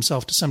disassociate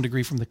himself to some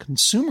degree from the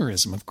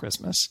consumerism of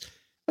Christmas,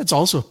 that's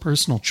also a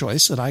personal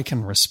choice that I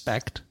can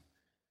respect.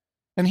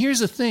 And here's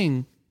the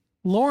thing.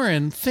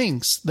 Lauren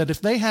thinks that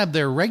if they have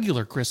their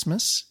regular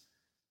Christmas,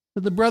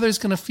 that the brother's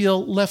going to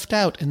feel left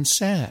out and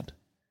sad.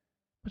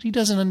 But he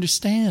doesn't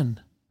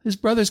understand. His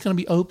brother's going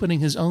to be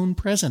opening his own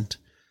present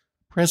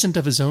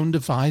of his own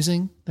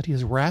devising that he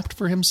has wrapped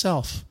for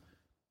himself.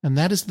 And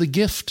that is the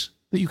gift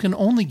that you can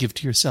only give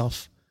to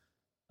yourself,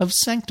 of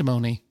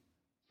sanctimony,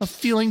 of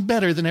feeling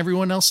better than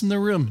everyone else in the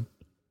room.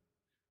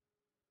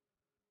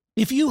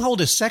 If you hold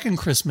a second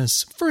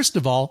Christmas, first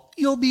of all,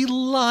 you'll be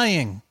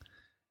lying.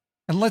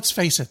 And let's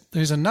face it,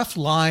 there's enough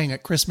lying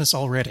at Christmas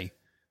already,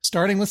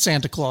 starting with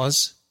Santa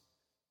Claus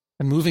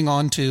and moving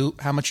on to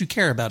how much you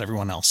care about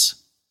everyone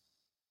else.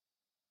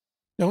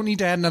 Don't need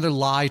to add another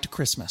lie to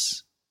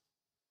Christmas.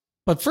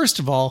 But first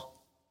of all,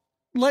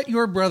 let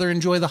your brother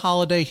enjoy the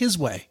holiday his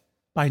way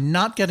by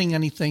not getting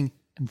anything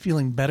and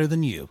feeling better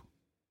than you.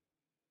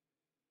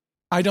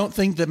 I don't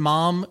think that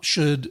mom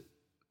should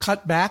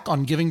cut back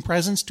on giving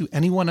presents to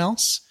anyone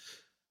else.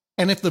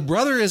 And if the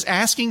brother is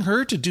asking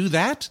her to do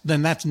that,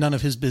 then that's none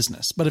of his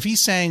business. But if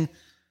he's saying,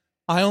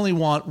 I only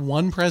want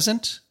one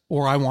present,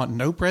 or I want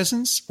no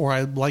presents, or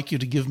I'd like you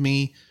to give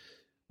me,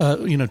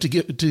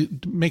 to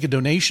make a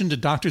donation to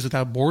Doctors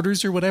Without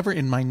Borders or whatever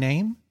in my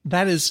name,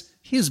 that is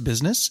his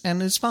business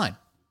and is fine.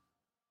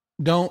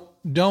 Don't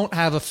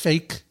have a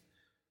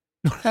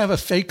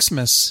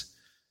fakesmas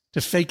to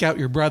fake out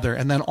your brother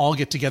and then all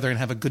get together and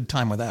have a good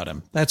time without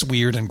him. That's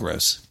weird and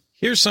gross.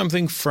 Here's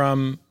something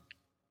from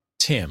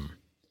Tim.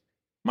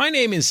 My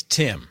name is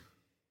Tim,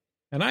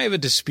 and I have a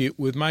dispute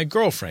with my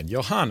girlfriend,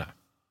 Johanna.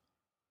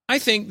 I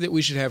think that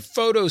we should have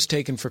photos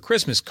taken for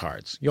Christmas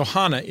cards.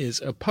 Johanna is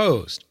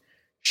opposed.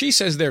 She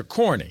says they're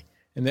corny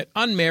and that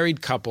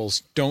unmarried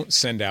couples don't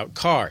send out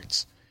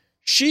cards.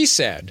 She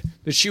said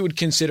that she would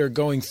consider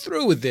going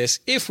through with this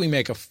if we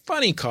make a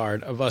funny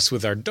card of us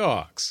with our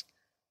dogs.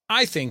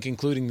 I think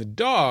including the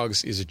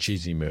dogs is a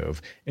cheesy move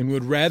and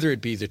would rather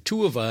it be the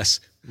two of us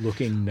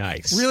looking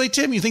nice. Really,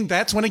 Tim? You think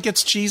that's when it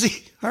gets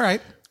cheesy? All right,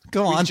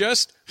 go on.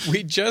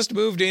 We just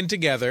moved in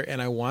together,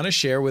 and I want to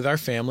share with our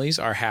families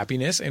our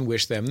happiness and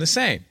wish them the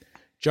same.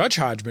 Judge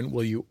Hodgman,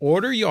 will you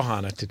order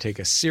Johanna to take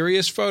a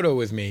serious photo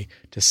with me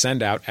to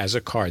send out as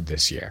a card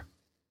this year?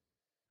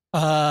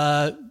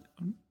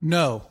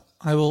 No.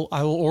 I will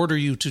order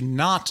you to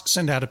not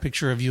send out a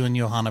picture of you and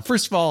Johanna.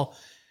 First of all,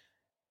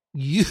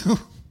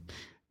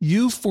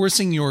 you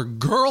forcing your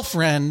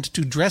girlfriend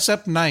to dress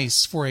up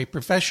nice for a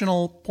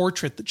professional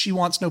portrait that she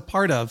wants no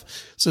part of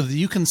so that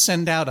you can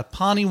send out a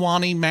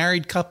Paniwani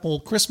married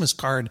couple Christmas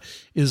card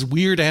is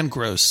weird and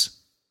gross.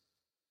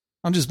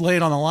 I'll just lay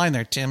it on the line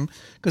there, Tim,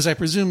 because I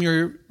presume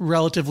you're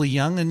relatively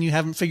young and you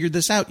haven't figured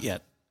this out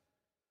yet.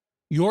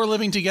 Your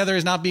living together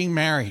is not being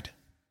married.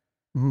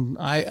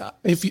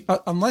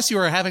 Unless you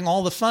are having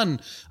all the fun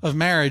of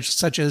marriage,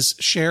 such as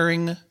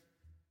sharing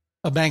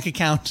a bank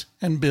account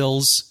and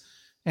bills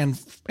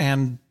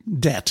and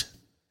debt.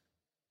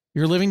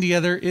 Your living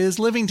together is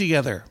living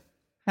together.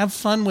 Have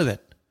fun with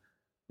it.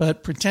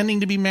 But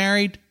pretending to be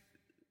married,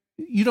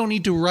 you don't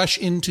need to rush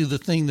into the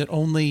thing that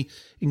only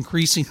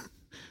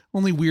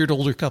weird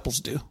older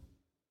couples do.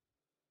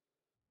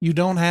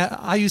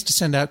 I used to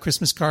send out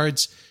Christmas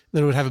cards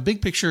that would have a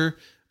big picture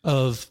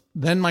of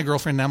then my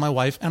girlfriend, now my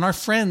wife, and our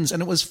friends,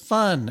 and it was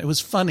fun. It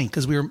was funny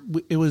because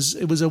it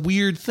was a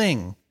weird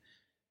thing.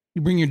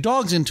 You bring your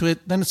dogs into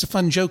it, then it's a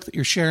fun joke that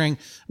you're sharing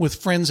with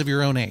friends of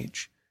your own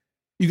age.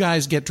 You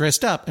guys get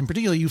dressed up, and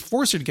particularly you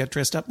force her to get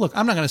dressed up. Look,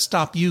 I'm not going to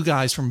stop you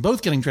guys from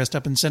both getting dressed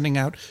up and sending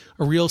out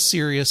a real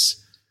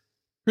serious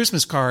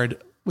Christmas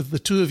card with the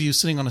two of you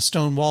sitting on a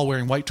stone wall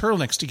wearing white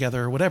turtlenecks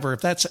together or whatever.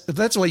 If that's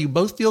the way you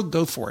both feel,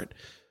 go for it.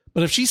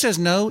 But if she says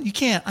no, you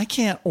can't. I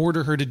can't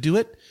order her to do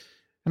it.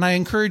 And I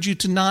encourage you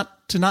to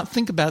not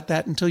think about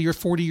that until you're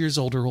 40 years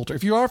old or older.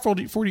 If you are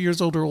 40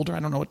 years old or older, I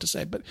don't know what to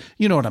say, but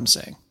you know what I'm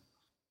saying.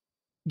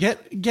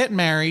 Get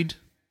married.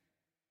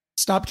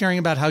 Stop caring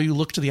about how you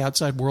look to the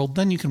outside world.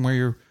 Then you can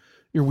wear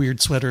your weird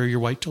sweater or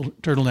your white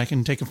turtleneck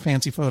and take a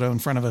fancy photo in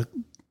front of a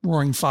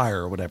roaring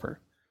fire or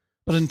whatever.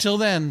 But until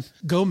then,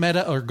 go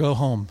meta or go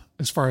home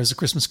as far as the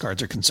Christmas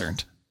cards are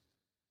concerned.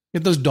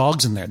 Get those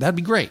dogs in there. That'd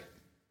be great.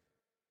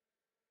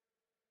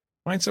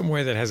 Find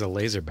somewhere that has a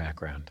laser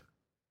background.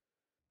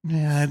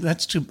 Yeah,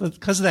 that's too,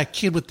 because of that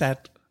kid with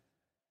that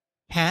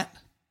cat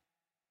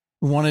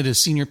who wanted his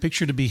senior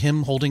picture to be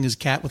him holding his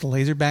cat with a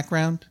laser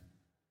background.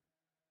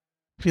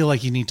 I feel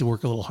like you need to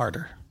work a little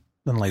harder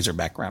than laser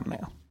background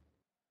now.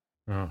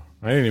 Oh,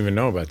 I didn't even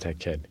know about that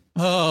kid.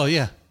 Oh,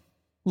 yeah.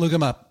 Look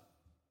him up.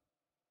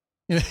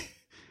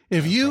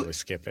 If you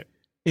skip it.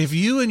 If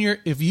you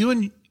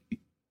and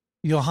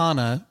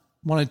Johanna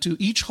wanted to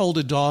each hold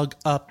a dog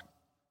up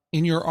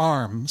in your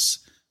arms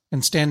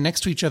and stand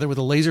next to each other with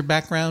a laser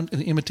background,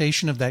 an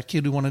imitation of that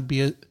kid who wanted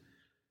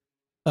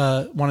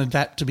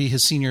that to be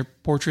his senior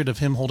portrait of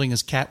him holding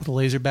his cat with a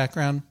laser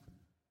background,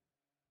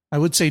 I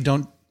would say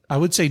don't I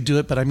would say do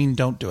it, but I mean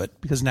don't do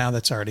it, because now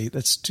that's hack.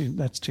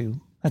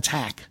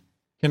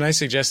 Can I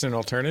suggest an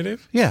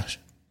alternative? Yeah.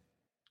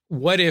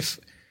 What if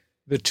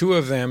the two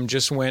of them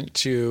just went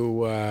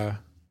to,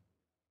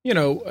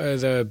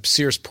 the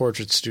Sears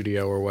Portrait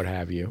Studio or what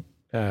have you?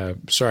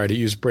 Sorry to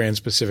use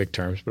brand-specific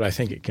terms, but I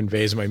think it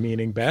conveys my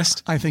meaning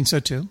best. I think so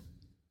too.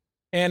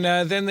 And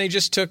then they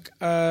just took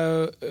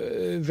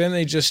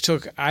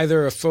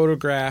either a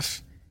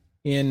photograph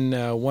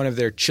in one of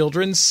their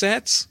children's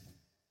sets,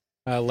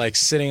 like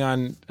sitting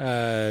on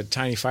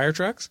tiny fire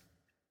trucks.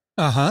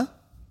 Uh-huh.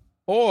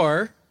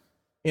 Or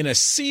in a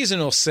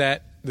seasonal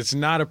set that's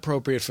not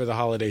appropriate for the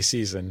holiday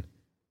season,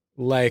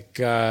 like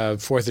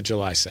 4th of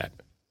July set.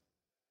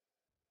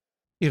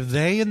 If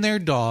they and their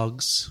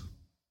dogs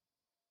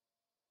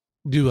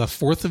do a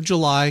 4th of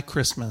July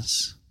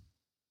Christmas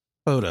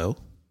photo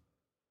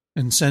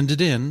and send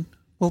it in,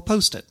 we'll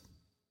post it.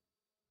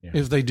 Yeah.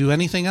 If they do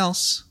anything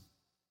else,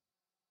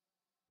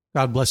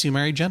 God bless you,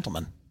 merry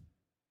gentlemen.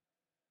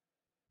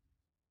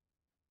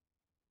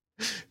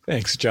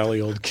 Thanks, jolly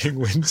old King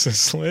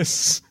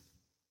Wenceslas.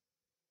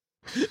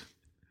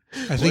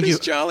 What does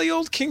jolly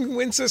old King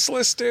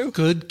Wenceslas do?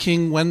 Good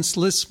King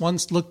Wenceslas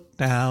once looked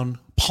down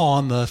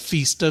upon the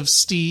feast of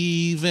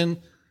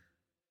Stephen,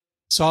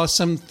 saw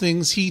some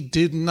things he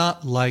did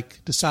not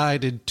like,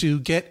 decided to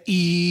get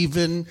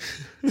even.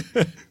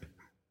 I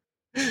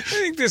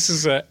think this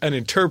is an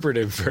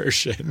interpretive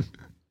version.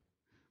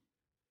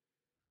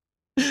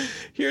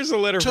 Here's a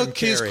letter from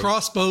Carrie. Took his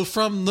crossbow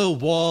from the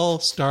wall,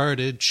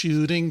 started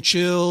shooting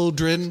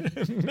children.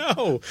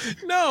 No.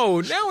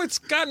 Now it's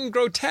gotten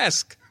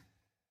grotesque.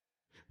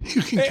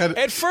 You can cut it.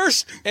 At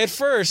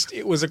first,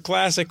 it was a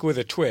classic with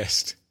a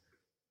twist,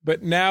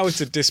 but now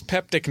it's a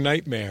dyspeptic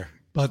nightmare.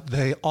 But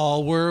they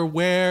all were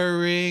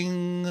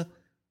wearing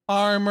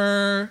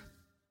armor,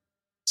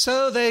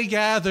 so they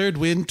gathered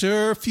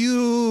winter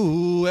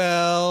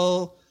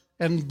fuel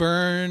and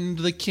burned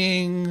the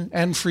king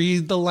and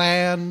freed the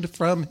land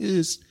from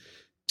his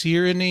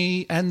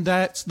tyranny. And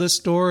that's the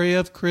story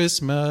of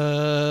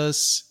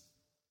Christmas.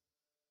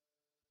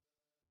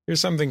 Here's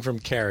something from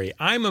Carrie.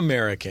 I'm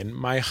American.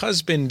 My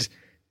husband,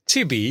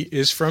 Tibby,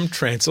 is from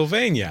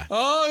Transylvania.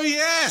 Oh,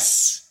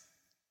 yes.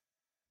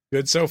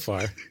 Good so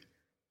far.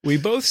 We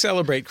both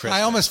celebrate Christmas.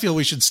 I almost feel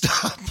we should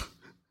stop.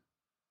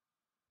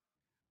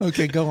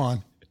 Okay, go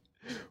on.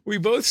 We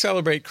both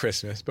celebrate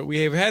Christmas, but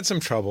we have had some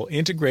trouble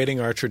integrating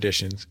our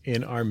traditions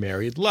in our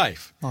married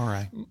life. All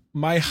right.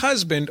 My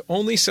husband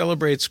only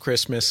celebrates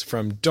Christmas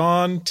from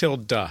dawn till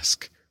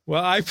dusk.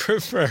 Well, I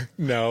prefer...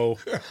 No,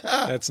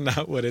 that's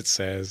not what it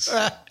says.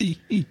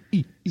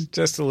 It's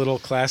just a little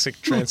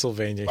classic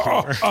Transylvania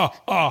humor.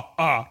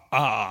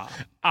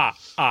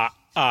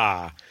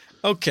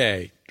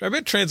 Okay. I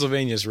bet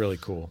Transylvania is really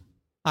cool.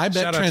 I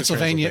bet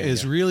Transylvania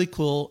is really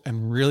cool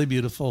and really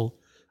beautiful.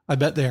 I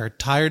bet they are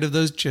tired of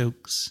those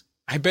jokes.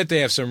 I bet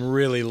they have some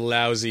really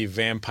lousy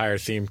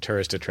vampire-themed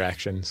tourist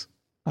attractions.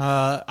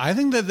 I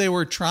think that they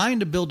were trying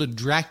to build a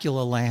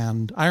Dracula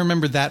land. I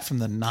remember that from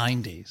the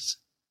 90s.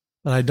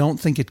 But I don't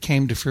think it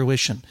came to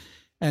fruition.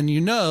 And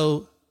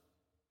if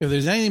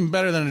there's anything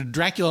better than a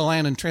Dracula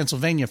land in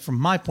Transylvania, from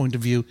my point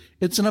of view,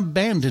 it's an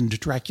abandoned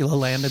Dracula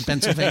land in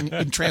Pennsylvania,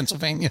 in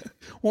Transylvania,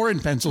 or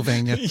in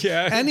Pennsylvania.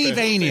 Yeah.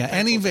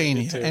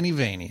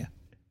 Anyvania.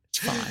 It's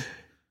fine.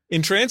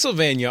 In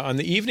Transylvania, on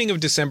the evening of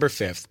December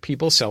 5th,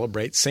 people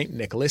celebrate St.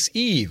 Nicholas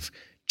Eve.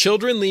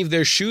 Children leave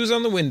their shoes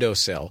on the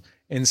windowsill,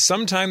 and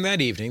sometime that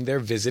evening they're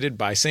visited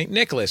by St.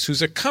 Nicholas,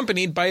 who's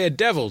accompanied by a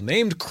devil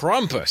named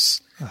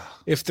Krampus.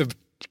 If the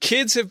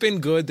kids have been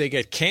good, they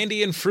get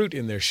candy and fruit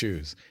in their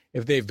shoes.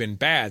 If they've been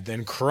bad,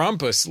 then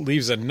Krampus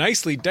leaves a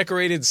nicely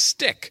decorated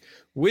stick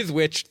with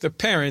which the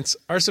parents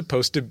are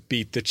supposed to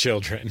beat the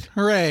children.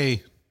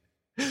 Hooray.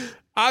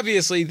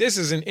 Obviously, this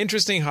is an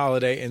interesting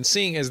holiday, and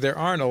seeing as there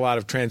aren't a lot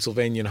of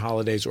Transylvanian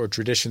holidays or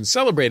traditions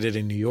celebrated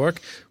in New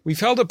York, we've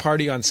held a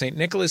party on St.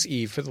 Nicholas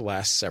Eve for the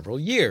last several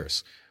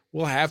years.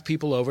 We'll have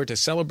people over to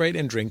celebrate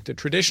and drink the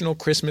traditional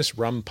Christmas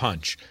rum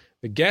punch.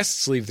 The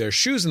guests leave their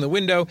shoes in the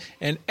window,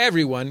 and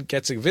everyone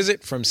gets a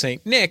visit from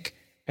St. Nick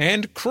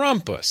and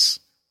Krampus.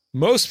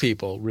 Most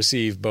people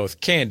receive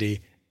both candy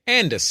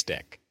and a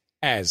stick,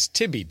 as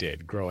Tibby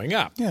did growing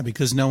up. Yeah,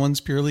 because no one's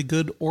purely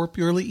good or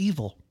purely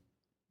evil.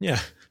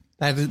 Yeah.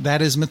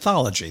 That is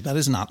mythology. That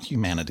is not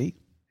humanity.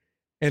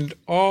 And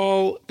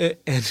all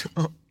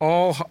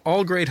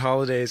great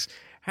holidays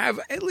have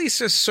at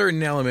least a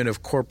certain element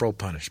of corporal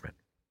punishment.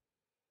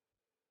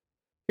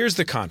 Here's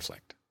the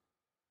conflict.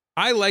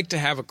 I like to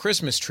have a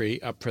Christmas tree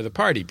up for the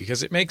party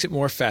because it makes it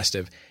more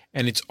festive,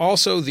 and it's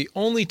also the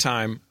only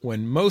time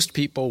when most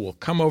people will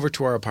come over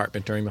to our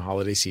apartment during the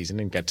holiday season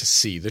and get to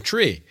see the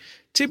tree.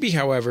 Tibby,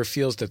 however,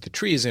 feels that the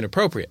tree is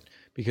inappropriate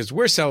because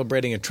we're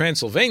celebrating a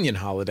Transylvanian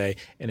holiday,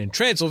 and in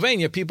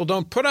Transylvania, people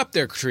don't put up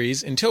their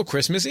trees until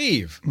Christmas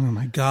Eve. Oh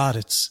my God,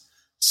 it's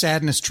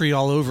sadness tree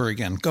all over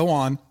again. Go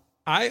on.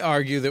 I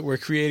argue that we're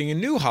creating a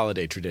new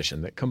holiday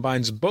tradition that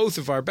combines both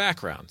of our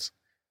backgrounds.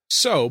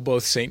 So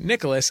both St.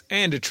 Nicholas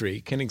and a tree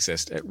can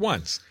exist at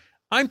once.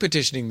 I'm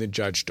petitioning the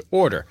judge to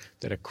order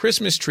that a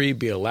Christmas tree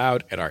be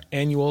allowed at our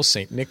annual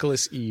St.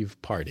 Nicholas Eve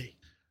party.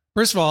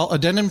 First of all,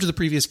 addendum to the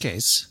previous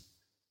case.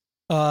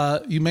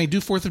 You may do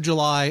 4th of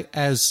July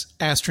as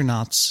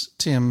astronauts,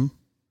 Tim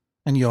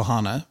and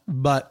Johanna,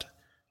 but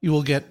you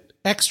will get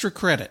extra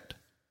credit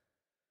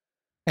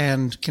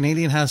and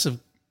Canadian House of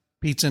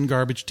Pizza and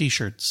Garbage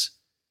t-shirts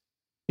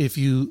if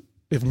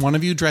one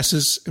of you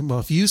dresses, well,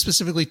 if you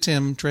specifically,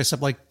 Tim, dress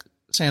up like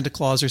Santa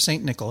Claus or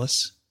St.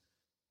 Nicholas,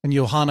 and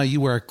Johanna,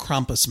 you wear a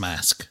Krampus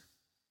mask,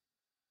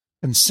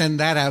 and send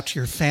that out to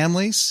your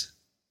families,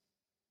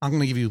 I'm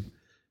going to give you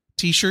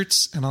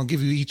t-shirts, and I'll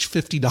give you each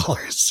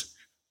 $50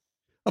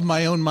 of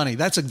my own money.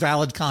 That's a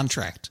valid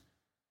contract.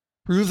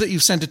 Prove that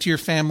you've sent it to your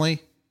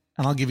family,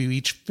 and I'll give you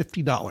each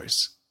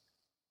 $50.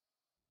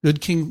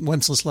 Good King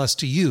Wenceslas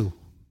to you,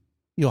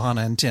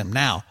 Johanna and Tim.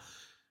 Now,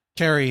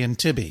 Carrie and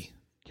Tibby.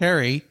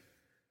 Carrie,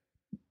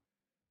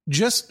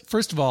 just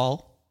first of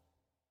all,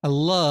 I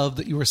love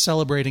that you were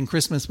celebrating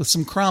Christmas with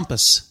some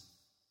Krampus.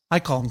 I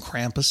call him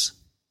Krampus.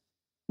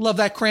 Love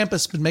that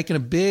Krampus. Been making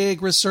a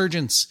big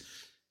resurgence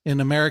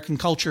in American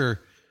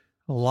culture.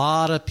 A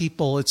lot of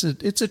people. It's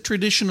a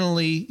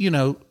traditionally,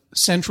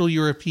 Central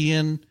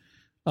European,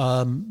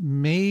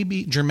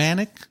 maybe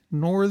Germanic,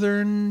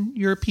 Northern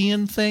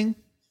European thing.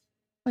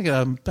 I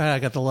got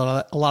a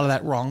lot of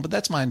that wrong, but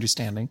that's my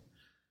understanding.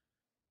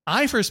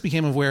 I first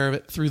became aware of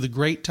it through the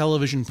great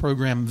television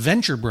program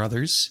Venture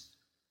Brothers,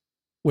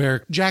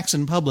 where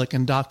Jackson Public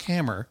and Doc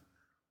Hammer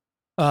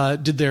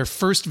did their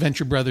first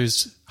Venture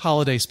Brothers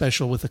holiday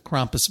special with a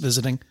Krampus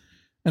visiting,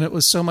 and it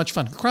was so much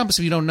fun. Krampus,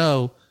 if you don't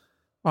know,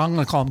 I'm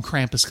going to call him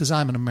Krampus because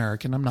I'm an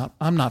American.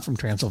 I'm not from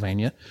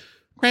Transylvania.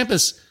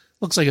 Krampus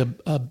looks like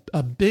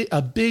a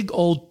big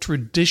old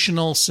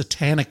traditional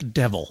satanic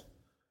devil.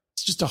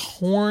 It's just a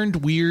horned,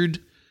 weird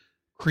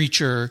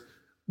creature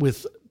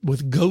with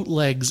goat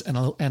legs and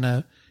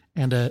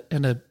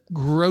a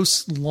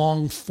gross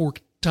long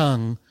forked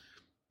tongue,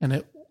 and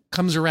it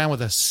comes around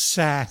with a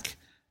sack.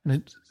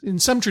 And in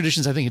some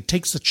traditions, I think it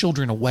takes the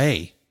children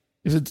away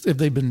if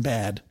they've been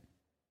bad.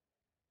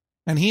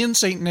 And he and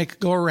Saint Nick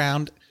go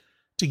around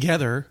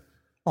together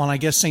on, I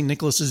guess, St.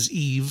 Nicholas's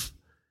Eve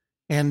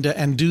and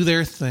do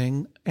their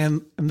thing.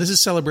 And this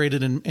is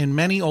celebrated in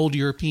many old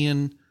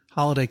European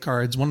holiday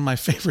cards. One of my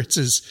favorites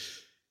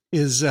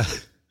is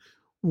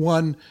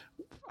one,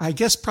 I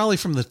guess, probably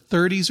from the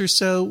 30s or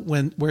so,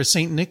 where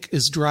Saint Nick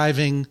is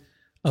driving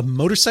a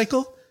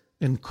motorcycle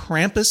and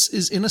Krampus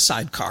is in a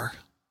sidecar.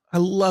 I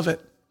love it.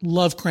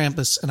 Love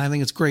Krampus. And I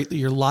think it's great that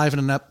you're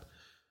livening up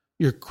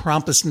your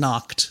Krampus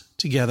knocked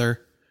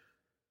together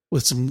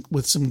with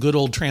some good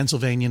old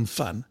Transylvanian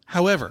fun.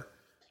 However,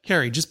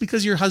 Carrie, just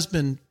because your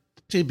husband,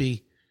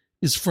 Tibby,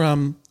 is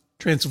from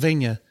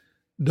Transylvania,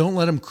 don't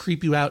let him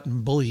creep you out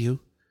and bully you.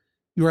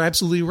 You are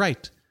absolutely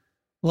right.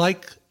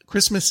 Like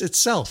Christmas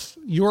itself,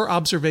 your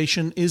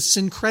observation is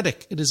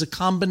syncretic. It is a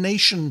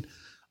combination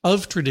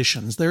of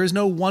traditions. There is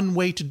no one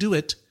way to do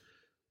it,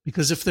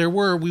 because if there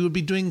were, we would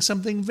be doing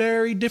something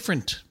very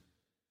different.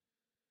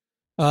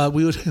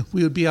 We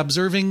would be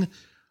observing,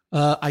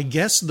 I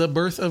guess, the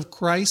birth of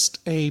Christ,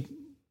 a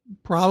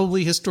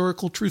probably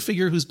historical true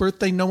figure whose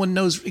birthday no one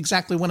knows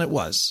exactly when it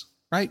was,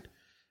 right?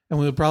 And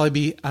we would probably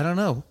be, I don't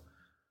know,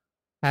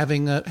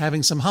 having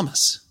some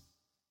hummus.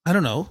 I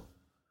don't know.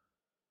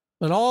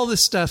 But all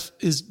this stuff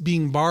is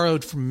being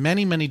borrowed from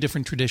many, many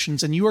different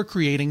traditions, and you are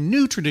creating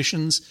new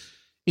traditions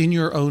in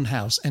your own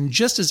house. And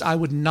just as I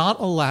would not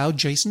allow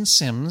Jason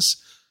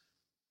Sims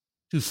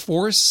to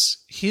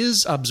force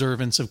his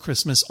observance of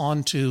Christmas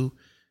onto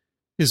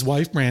his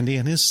wife, Brandy,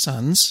 and his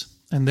sons,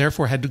 and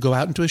therefore had to go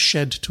out into a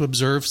shed to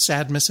observe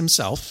Sadmas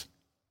himself,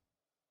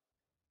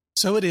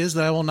 so it is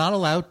that I will not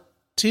allow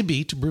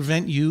Tibby to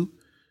prevent you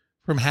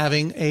from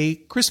having a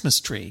Christmas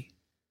tree.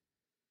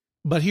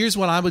 But here's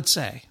what I would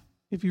say.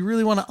 If you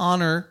really want to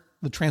honor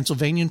the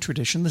Transylvanian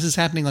tradition, this is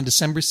happening on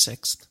December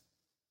 6th,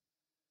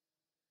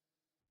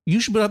 you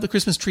should put up the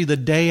Christmas tree the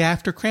day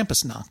after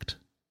Krampus knocked,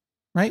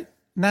 right?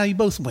 Now you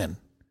both win.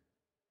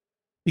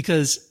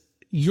 Because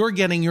you're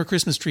getting your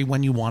Christmas tree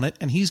when you want it,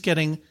 and he's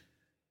getting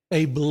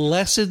a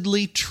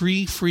blessedly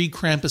tree-free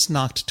Krampus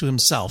knocked to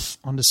himself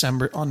on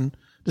December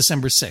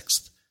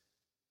 6th.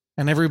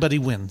 And everybody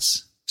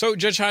wins. So,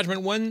 Judge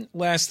Hodgman, one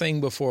last thing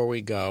before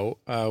we go.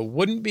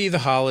 Wouldn't be the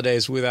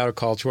holidays without a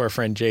call to our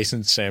friend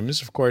Jason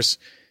Sims. Of course,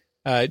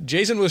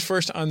 Jason was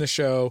first on the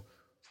show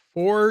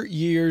 4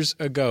 years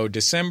ago,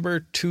 December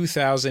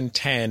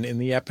 2010, in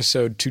the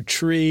episode To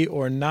Tree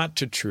or Not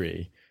to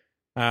Tree.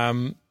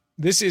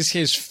 This is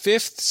his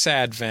fifth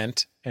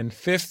Sadvent and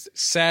fifth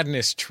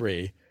Sadness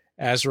tree,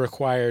 as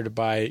required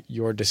by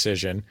your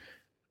decision.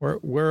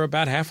 We're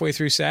about halfway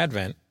through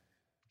Sadvent.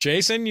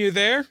 Jason, you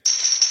there?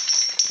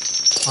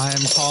 I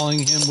am calling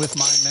him with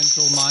my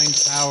mental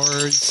mind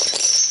powers.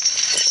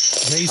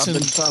 Jason.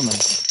 I've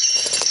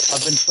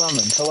been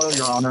summoned. Hello,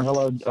 Your Honor.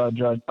 Hello,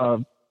 Judge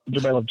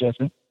Bailiff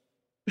Jesse.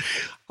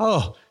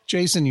 Oh,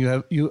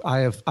 Jason, I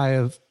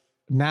have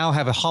now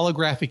have a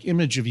holographic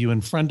image of you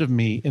in front of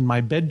me in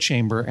my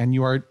bedchamber, and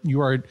you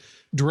are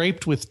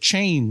draped with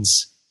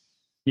chains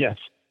Yes.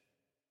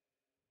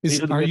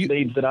 These are the good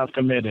deeds that I've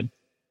committed.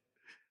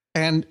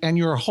 And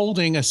you're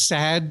holding a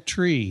sad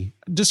tree.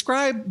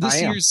 Describe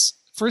this year's,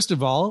 first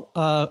of all,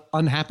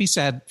 unhappy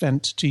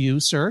Sadvent to you,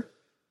 sir.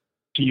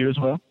 To you as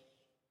well.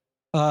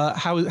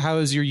 How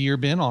has your year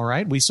been? All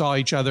right. We saw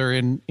each other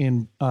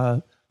in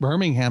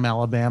Birmingham,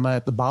 Alabama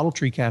at the Bottle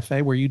Tree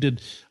Cafe, where you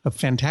did a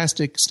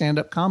fantastic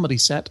stand-up comedy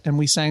set, and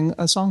we sang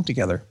a song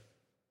together.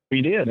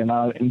 We did, and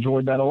I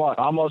enjoyed that a lot.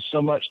 Almost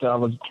so much that I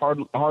was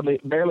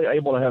barely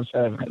able to have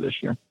Sadvent this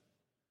year.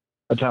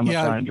 That's how much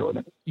I enjoyed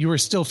it. You were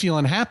still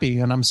feeling happy,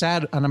 and I'm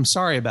sad, and I'm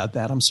sorry about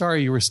that. I'm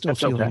sorry you were still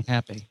feeling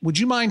happy. Would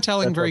you mind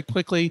telling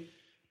quickly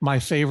my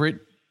favorite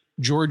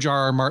George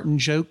R.R. Martin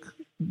joke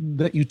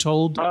that you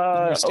told?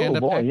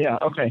 Yeah.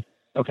 Okay.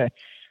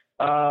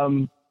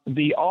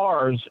 The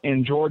R's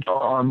in George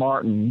R.R.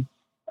 Martin,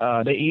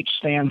 they each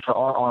stand for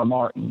R.R.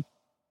 Martin.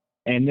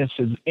 And this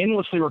is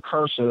endlessly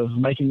recursive,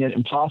 making it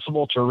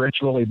impossible to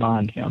ritually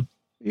bind him.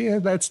 Yeah,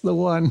 that's the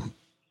one.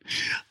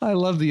 I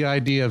love the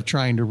idea of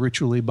trying to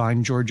ritually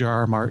bind George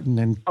R.R. Martin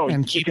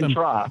and keep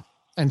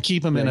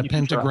him in a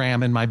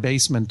pentagram in my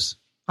basement.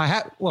 I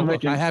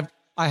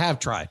have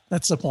tried.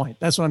 That's the point.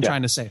 That's what I'm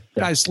trying to say.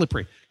 Yeah. Guy's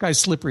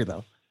slippery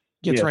though.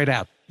 Gets right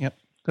out. Yep.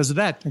 Because of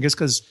that. I guess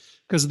because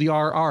of the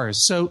RRs.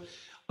 So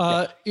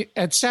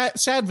at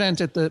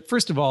Sadvent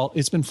first of all,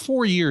 it's been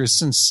 4 years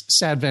since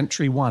Sadvent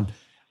Tree 1.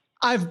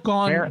 I've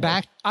gone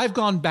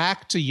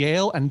back to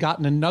Yale and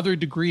gotten another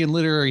degree in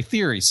literary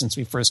theory since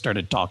we first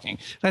started talking.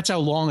 That's how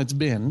long it's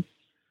been.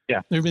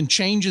 Yeah. There have been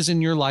changes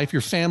in your life,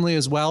 your family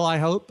as well, I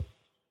hope.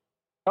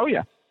 Oh,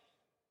 yeah.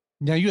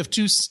 Now you have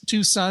two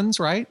sons,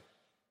 right?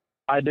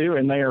 I do,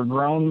 and they are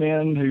grown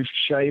men who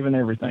shave and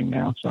everything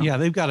now. So. Yeah,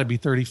 they've got to be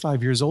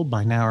 35 years old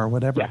by now or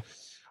whatever. Yeah.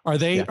 Are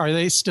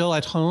they still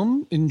at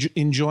home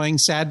enjoying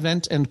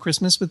Sadvent and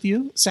Christmas with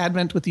you?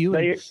 Sadvent with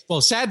you?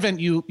 Sadvent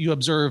you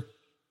observe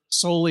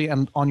solely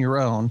and on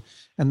your own,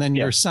 and then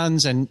your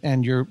sons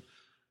and your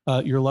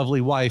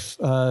lovely wife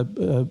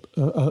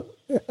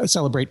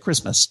celebrate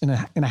Christmas in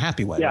a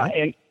happy way. Yeah,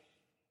 right?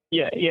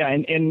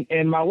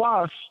 and my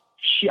wife,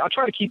 I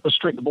try to keep a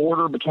strict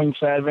border between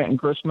Sadvent and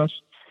Christmas,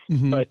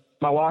 but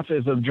my wife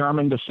is of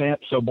German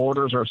descent, so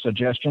borders are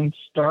suggestions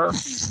to her.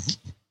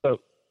 So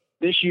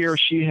this year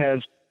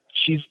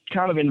she's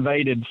kind of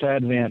invaded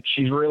Sadvent.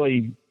 She's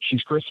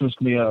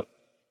Christmased me up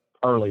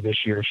early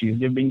this year. She's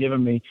been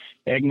giving me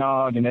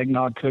eggnog and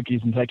eggnog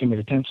cookies and taking me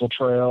to tinsel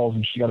trails,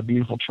 and she got a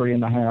beautiful tree in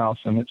the house,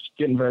 and it's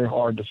getting very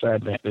hard to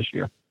Sadvent this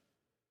year.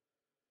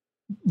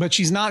 But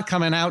she's not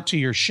coming out to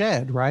your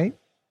shed, right?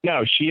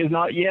 No, she is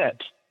not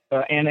yet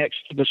annexed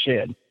to the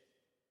shed,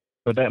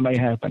 but that may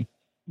happen.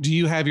 Do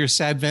you have your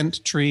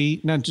Sadvent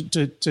tree? Now,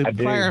 to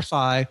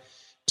clarify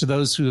to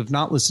those who have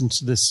not listened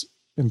to this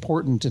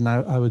important and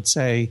I would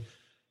say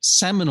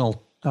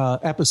seminal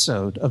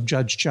episode of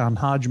Judge John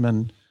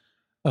Hodgman,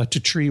 To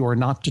Tree or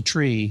Not to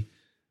Tree,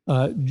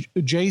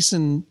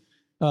 Jason,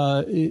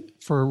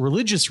 for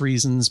religious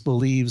reasons,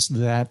 believes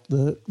that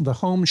the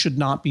home should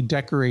not be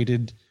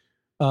decorated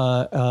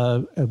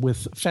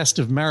with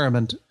festive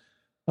merriment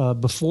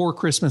before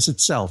Christmas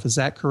itself. Is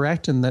that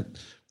correct? And that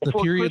the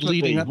period Christmas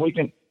leading Eve, up, we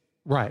can,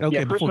 right?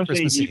 Okay, before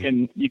Christmas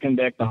Eve, you can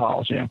deck the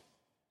halls. Yeah,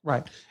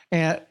 right.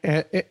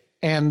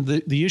 And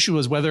the issue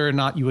was whether or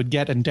not you would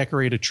get and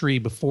decorate a tree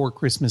before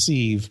Christmas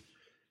Eve.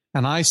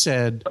 And I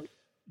said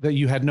that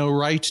you had no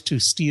right to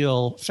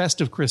steal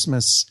festive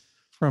Christmas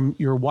from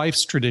your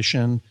wife's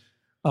tradition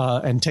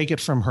and take it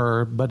from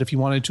her. But if you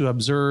wanted to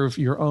observe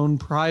your own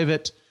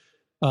private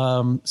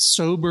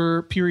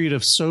sober period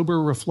of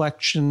sober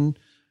reflection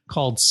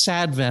called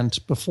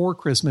Sadvent before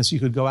Christmas, you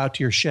could go out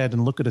to your shed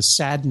and look at a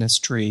sadness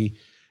tree.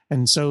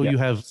 And so you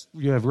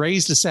have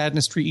raised a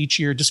sadness tree each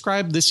year.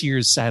 Describe this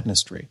year's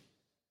sadness tree.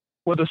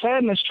 Well, the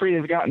sadness tree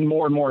has gotten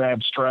more and more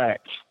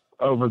abstract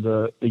over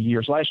the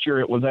years. Last year,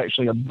 it was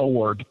actually a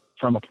board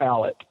from a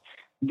pallet.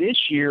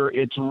 This year,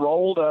 it's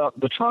rolled up.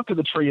 The trunk of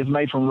the tree is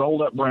made from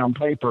rolled up brown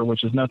paper,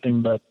 which is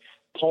nothing but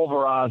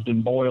pulverized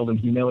and boiled and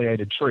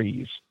humiliated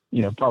trees,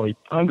 probably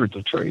hundreds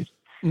of trees.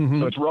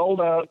 Mm-hmm. So it's rolled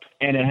up,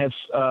 and it has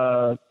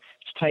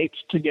it's taped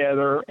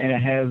together, and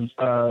it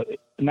has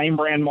name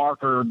brand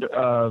markered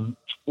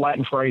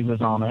Latin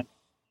phrases on it.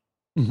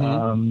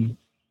 Mm-hmm.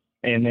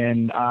 And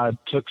then I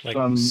took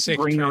some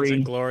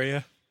greenery.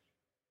 Gloria.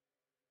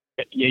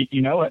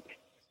 You know it.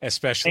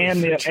 Especially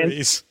for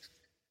trees.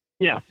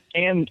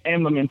 And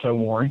Memento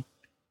Mori.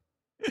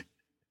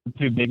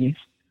 Two biggies.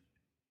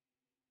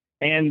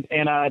 And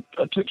I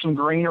took some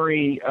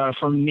greenery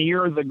from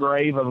near the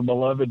grave of a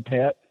beloved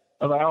pet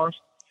of ours.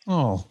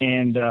 Oh.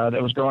 And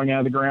that was growing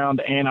out of the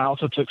ground. And I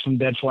also took some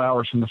dead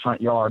flowers from the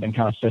front yard and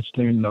kind of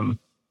festooned them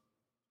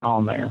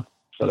on there.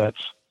 So that's.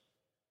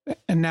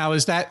 And now,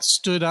 is that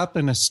stood up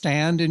in a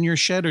stand in your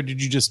shed, or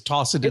did you just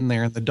toss it in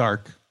there in the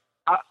dark?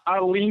 I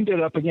leaned it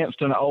up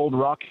against an old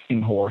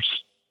rocking horse,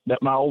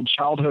 my old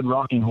childhood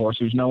rocking horse,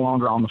 who's no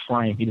longer on the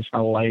frame. He just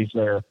kind of lays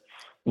there,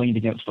 leaned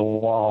against the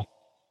wall.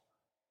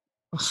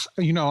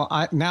 Now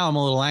I'm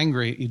a little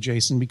angry at you,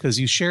 Jason, because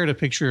you shared a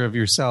picture of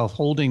yourself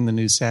holding the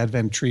new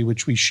Sadvent tree,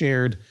 which we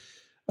shared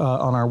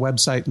on our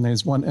website, and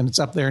there's one, and it's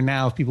up there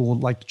now if people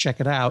would like to check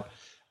it out.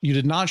 You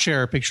did not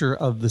share a picture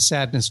of the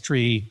sadness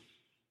tree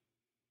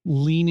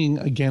leaning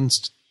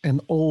against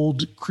an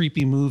old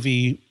creepy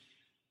movie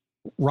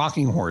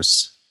rocking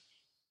horse.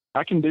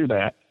 I can do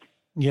that.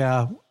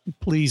 Yeah,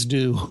 please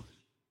do.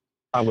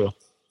 I will.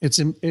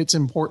 It's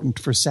important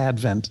for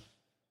Sadvent.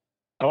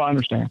 Oh, I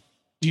understand.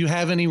 Do you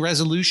have any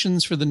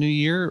resolutions for the new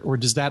year, or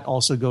does that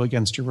also go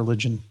against your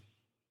religion?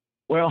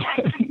 Well,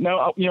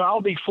 no,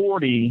 I'll be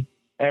 40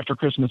 after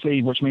Christmas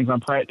Eve, which means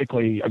I'm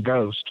practically a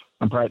ghost.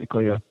 I'm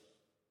practically a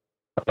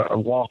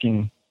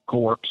walking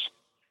corpse.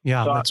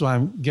 Yeah, so that's why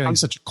I'm getting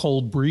such a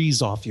cold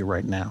breeze off you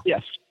right now.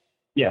 Yes.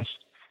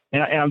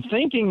 And I'm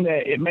thinking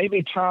that it may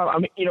be time. I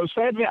mean,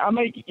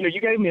 Sadvent,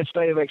 you gave me a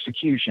stay of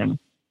execution,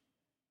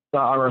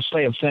 or a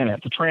stay of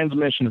sentence, a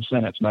transmission of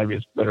sentence, maybe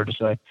it's better to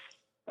say,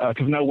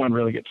 because no one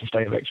really gets a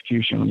stay of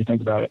execution when you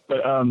think about it.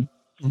 But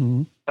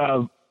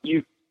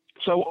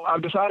so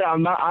I've decided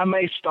I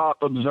may stop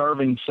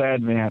observing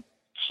Sadvent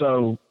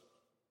so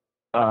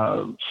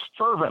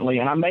fervently,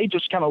 and I may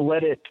just kind of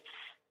let it.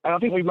 I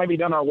think we've maybe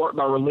done our work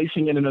by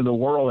releasing it into the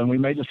world, and we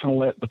may just kind of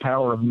let the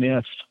power of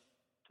myth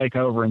take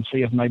over and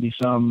see if maybe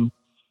some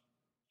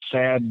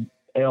sad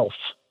elf,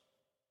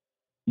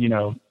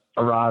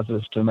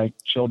 arises to make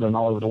children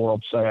all over the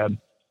world sad.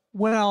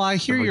 Well, I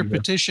hear your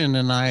petition,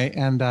 and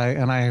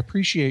I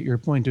appreciate your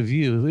point of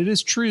view. It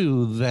is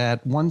true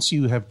that once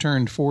you have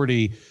turned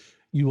 40,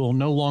 you will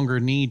no longer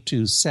need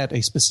to set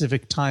a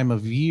specific time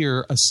of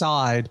year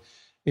aside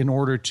in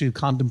order to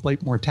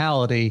contemplate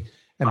mortality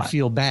and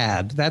feel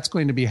bad. That's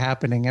going to be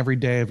happening every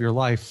day of your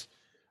life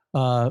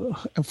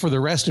for the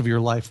rest of your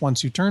life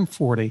once you turn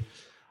 40.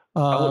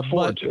 I look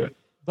forward to it.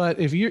 But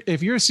if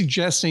you're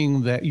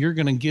suggesting that you're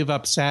going to give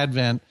up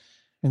Sadvent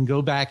and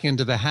go back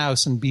into the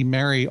house and be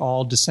merry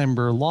all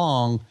December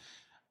long,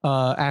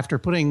 after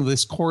putting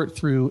this court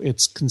through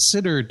its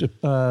considered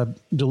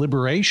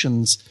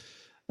deliberations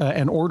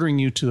and ordering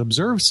you to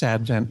observe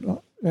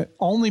Sadvent,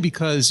 only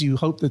because you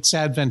hope that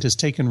Sadvent has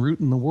taken root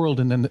in the world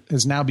and then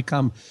has now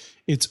become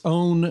its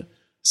own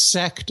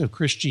sect of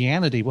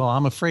Christianity. Well,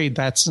 I'm afraid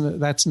that's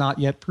not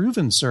yet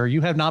proven, sir.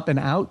 You have not been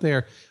out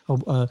there.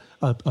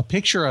 A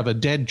picture of a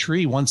dead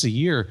tree once a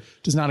year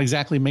does not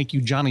exactly make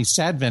you Johnny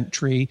Sadvent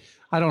tree.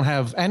 I don't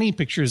have any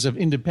pictures of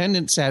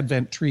independent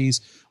Sadvent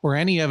trees or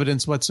any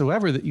evidence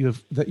whatsoever that you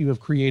have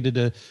created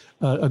a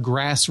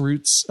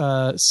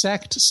grassroots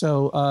sect.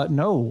 So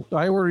no,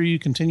 I order you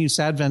continue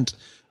Sadvent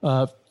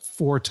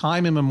for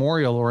time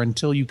immemorial or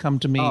until you come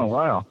to me. Oh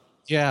wow.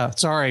 Yeah,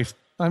 sorry.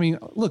 I mean,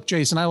 look,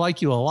 Jason, I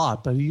like you a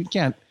lot, but you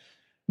can't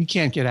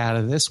get out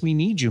of this. We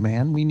need you,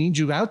 man. We need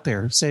you out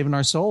there saving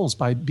our souls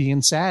by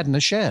being sad in the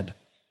shed.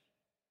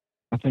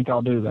 I think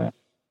I'll do that.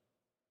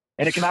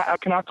 And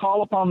can I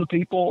call upon the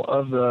people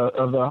of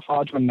the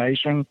Hodgman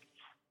Nation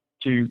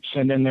to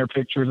send in their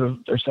pictures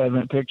of their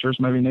Sadvent pictures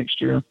maybe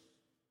next year?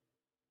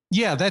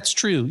 Yeah, that's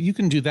true. You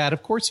can do that.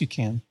 Of course you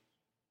can.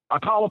 I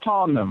call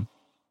upon them.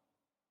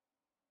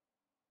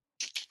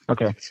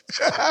 Okay.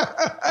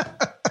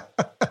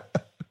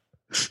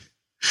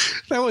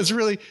 That was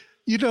really,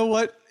 you know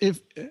what?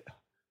 If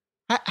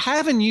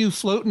having you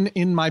floating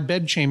in my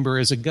bedchamber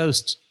as a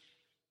ghost,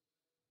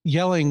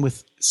 yelling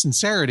with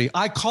sincerity,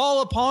 I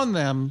call upon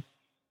them.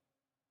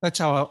 That's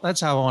how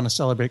I want to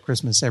celebrate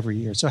Christmas every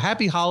year. So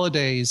happy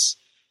holidays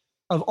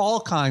of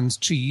all kinds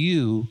to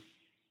you,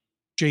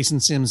 Jason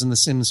Sims and the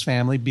Sims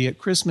family, be it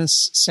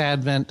Christmas,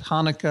 Sadvent,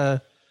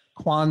 Hanukkah,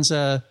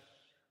 Kwanzaa,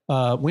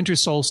 winter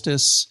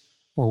solstice,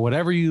 or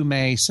whatever you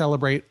may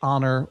celebrate,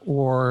 honor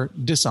or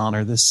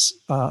dishonor this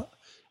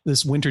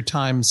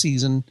wintertime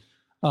season.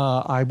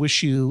 I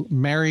wish you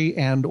merry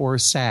and or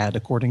sad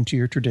according to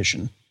your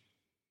tradition.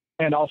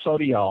 And also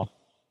to y'all.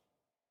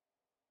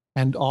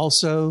 And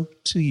also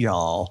to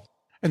y'all.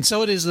 And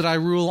so it is that I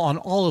rule on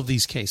all of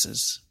these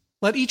cases.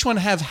 Let each one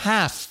have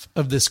half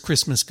of this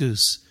Christmas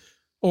goose,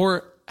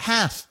 or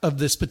half of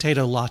this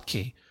potato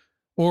latke,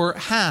 or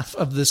half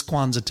of this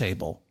Kwanzaa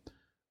table,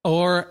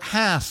 or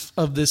half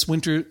of this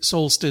winter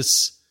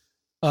solstice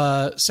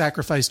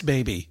sacrificed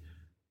baby.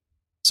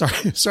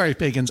 Sorry,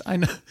 pagans.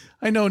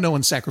 I know no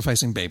one's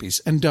sacrificing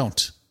babies, and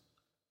don't.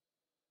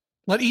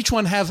 Let each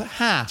one have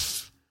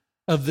half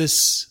of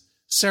this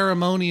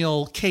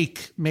ceremonial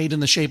cake made in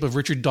the shape of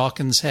Richard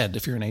Dawkins' head,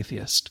 if you're an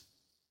atheist.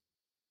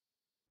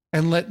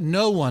 And let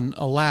no one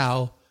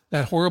allow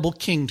that horrible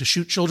king to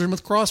shoot children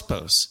with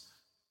crossbows.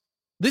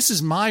 This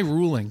is my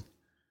ruling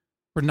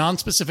for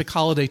non-specific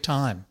holiday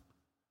time.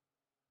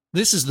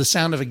 This is the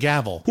sound of a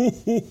gavel.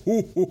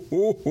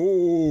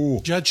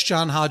 Judge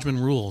John Hodgman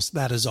rules.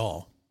 That is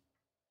all.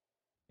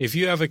 If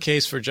you have a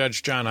case for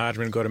Judge John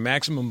Hodgman, go to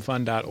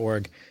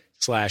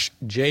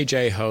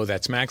MaximumFun.org/JJHo.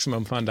 That's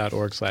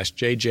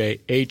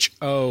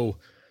MaximumFun.org/JJHO.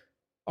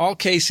 All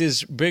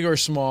cases, big or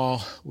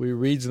small, we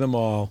read them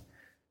all.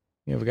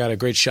 We've got a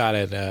great shot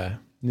at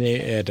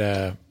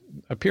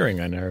appearing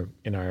in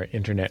our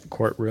internet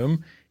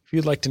courtroom. If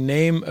you'd like to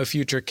name a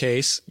future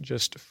case,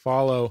 just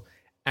follow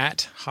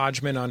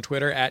 @Hodgman on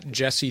Twitter,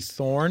 @Jesse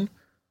Thorne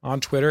on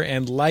Twitter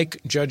and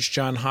like Judge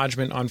John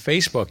Hodgman on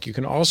Facebook. You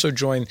can also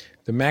join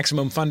the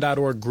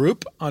MaximumFun.org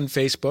group on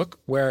Facebook,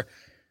 where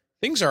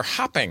things are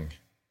hopping.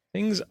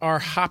 Things are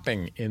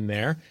hopping in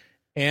there.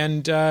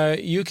 And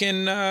you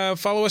can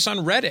follow us on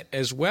Reddit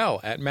as well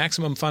at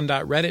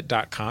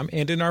MaximumFun.reddit.com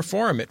and in our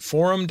forum at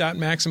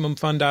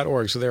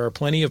forum.MaximumFun.org. So there are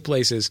plenty of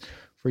places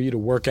for you to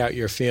work out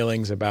your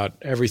feelings about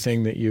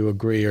everything that you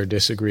agree or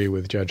disagree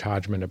with Judge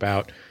Hodgman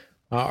about.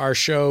 Our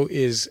show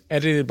is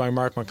edited by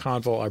Mark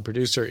McConville. Our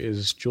producer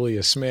is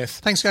Julia Smith.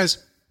 Thanks,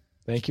 guys.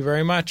 Thank you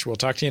very much. We'll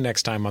talk to you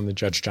next time on the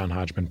Judge John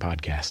Hodgman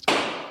podcast.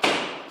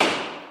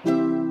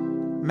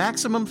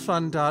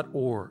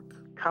 MaximumFun.org.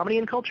 Comedy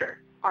and culture.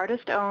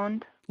 Artist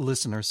owned.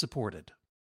 Listener supported.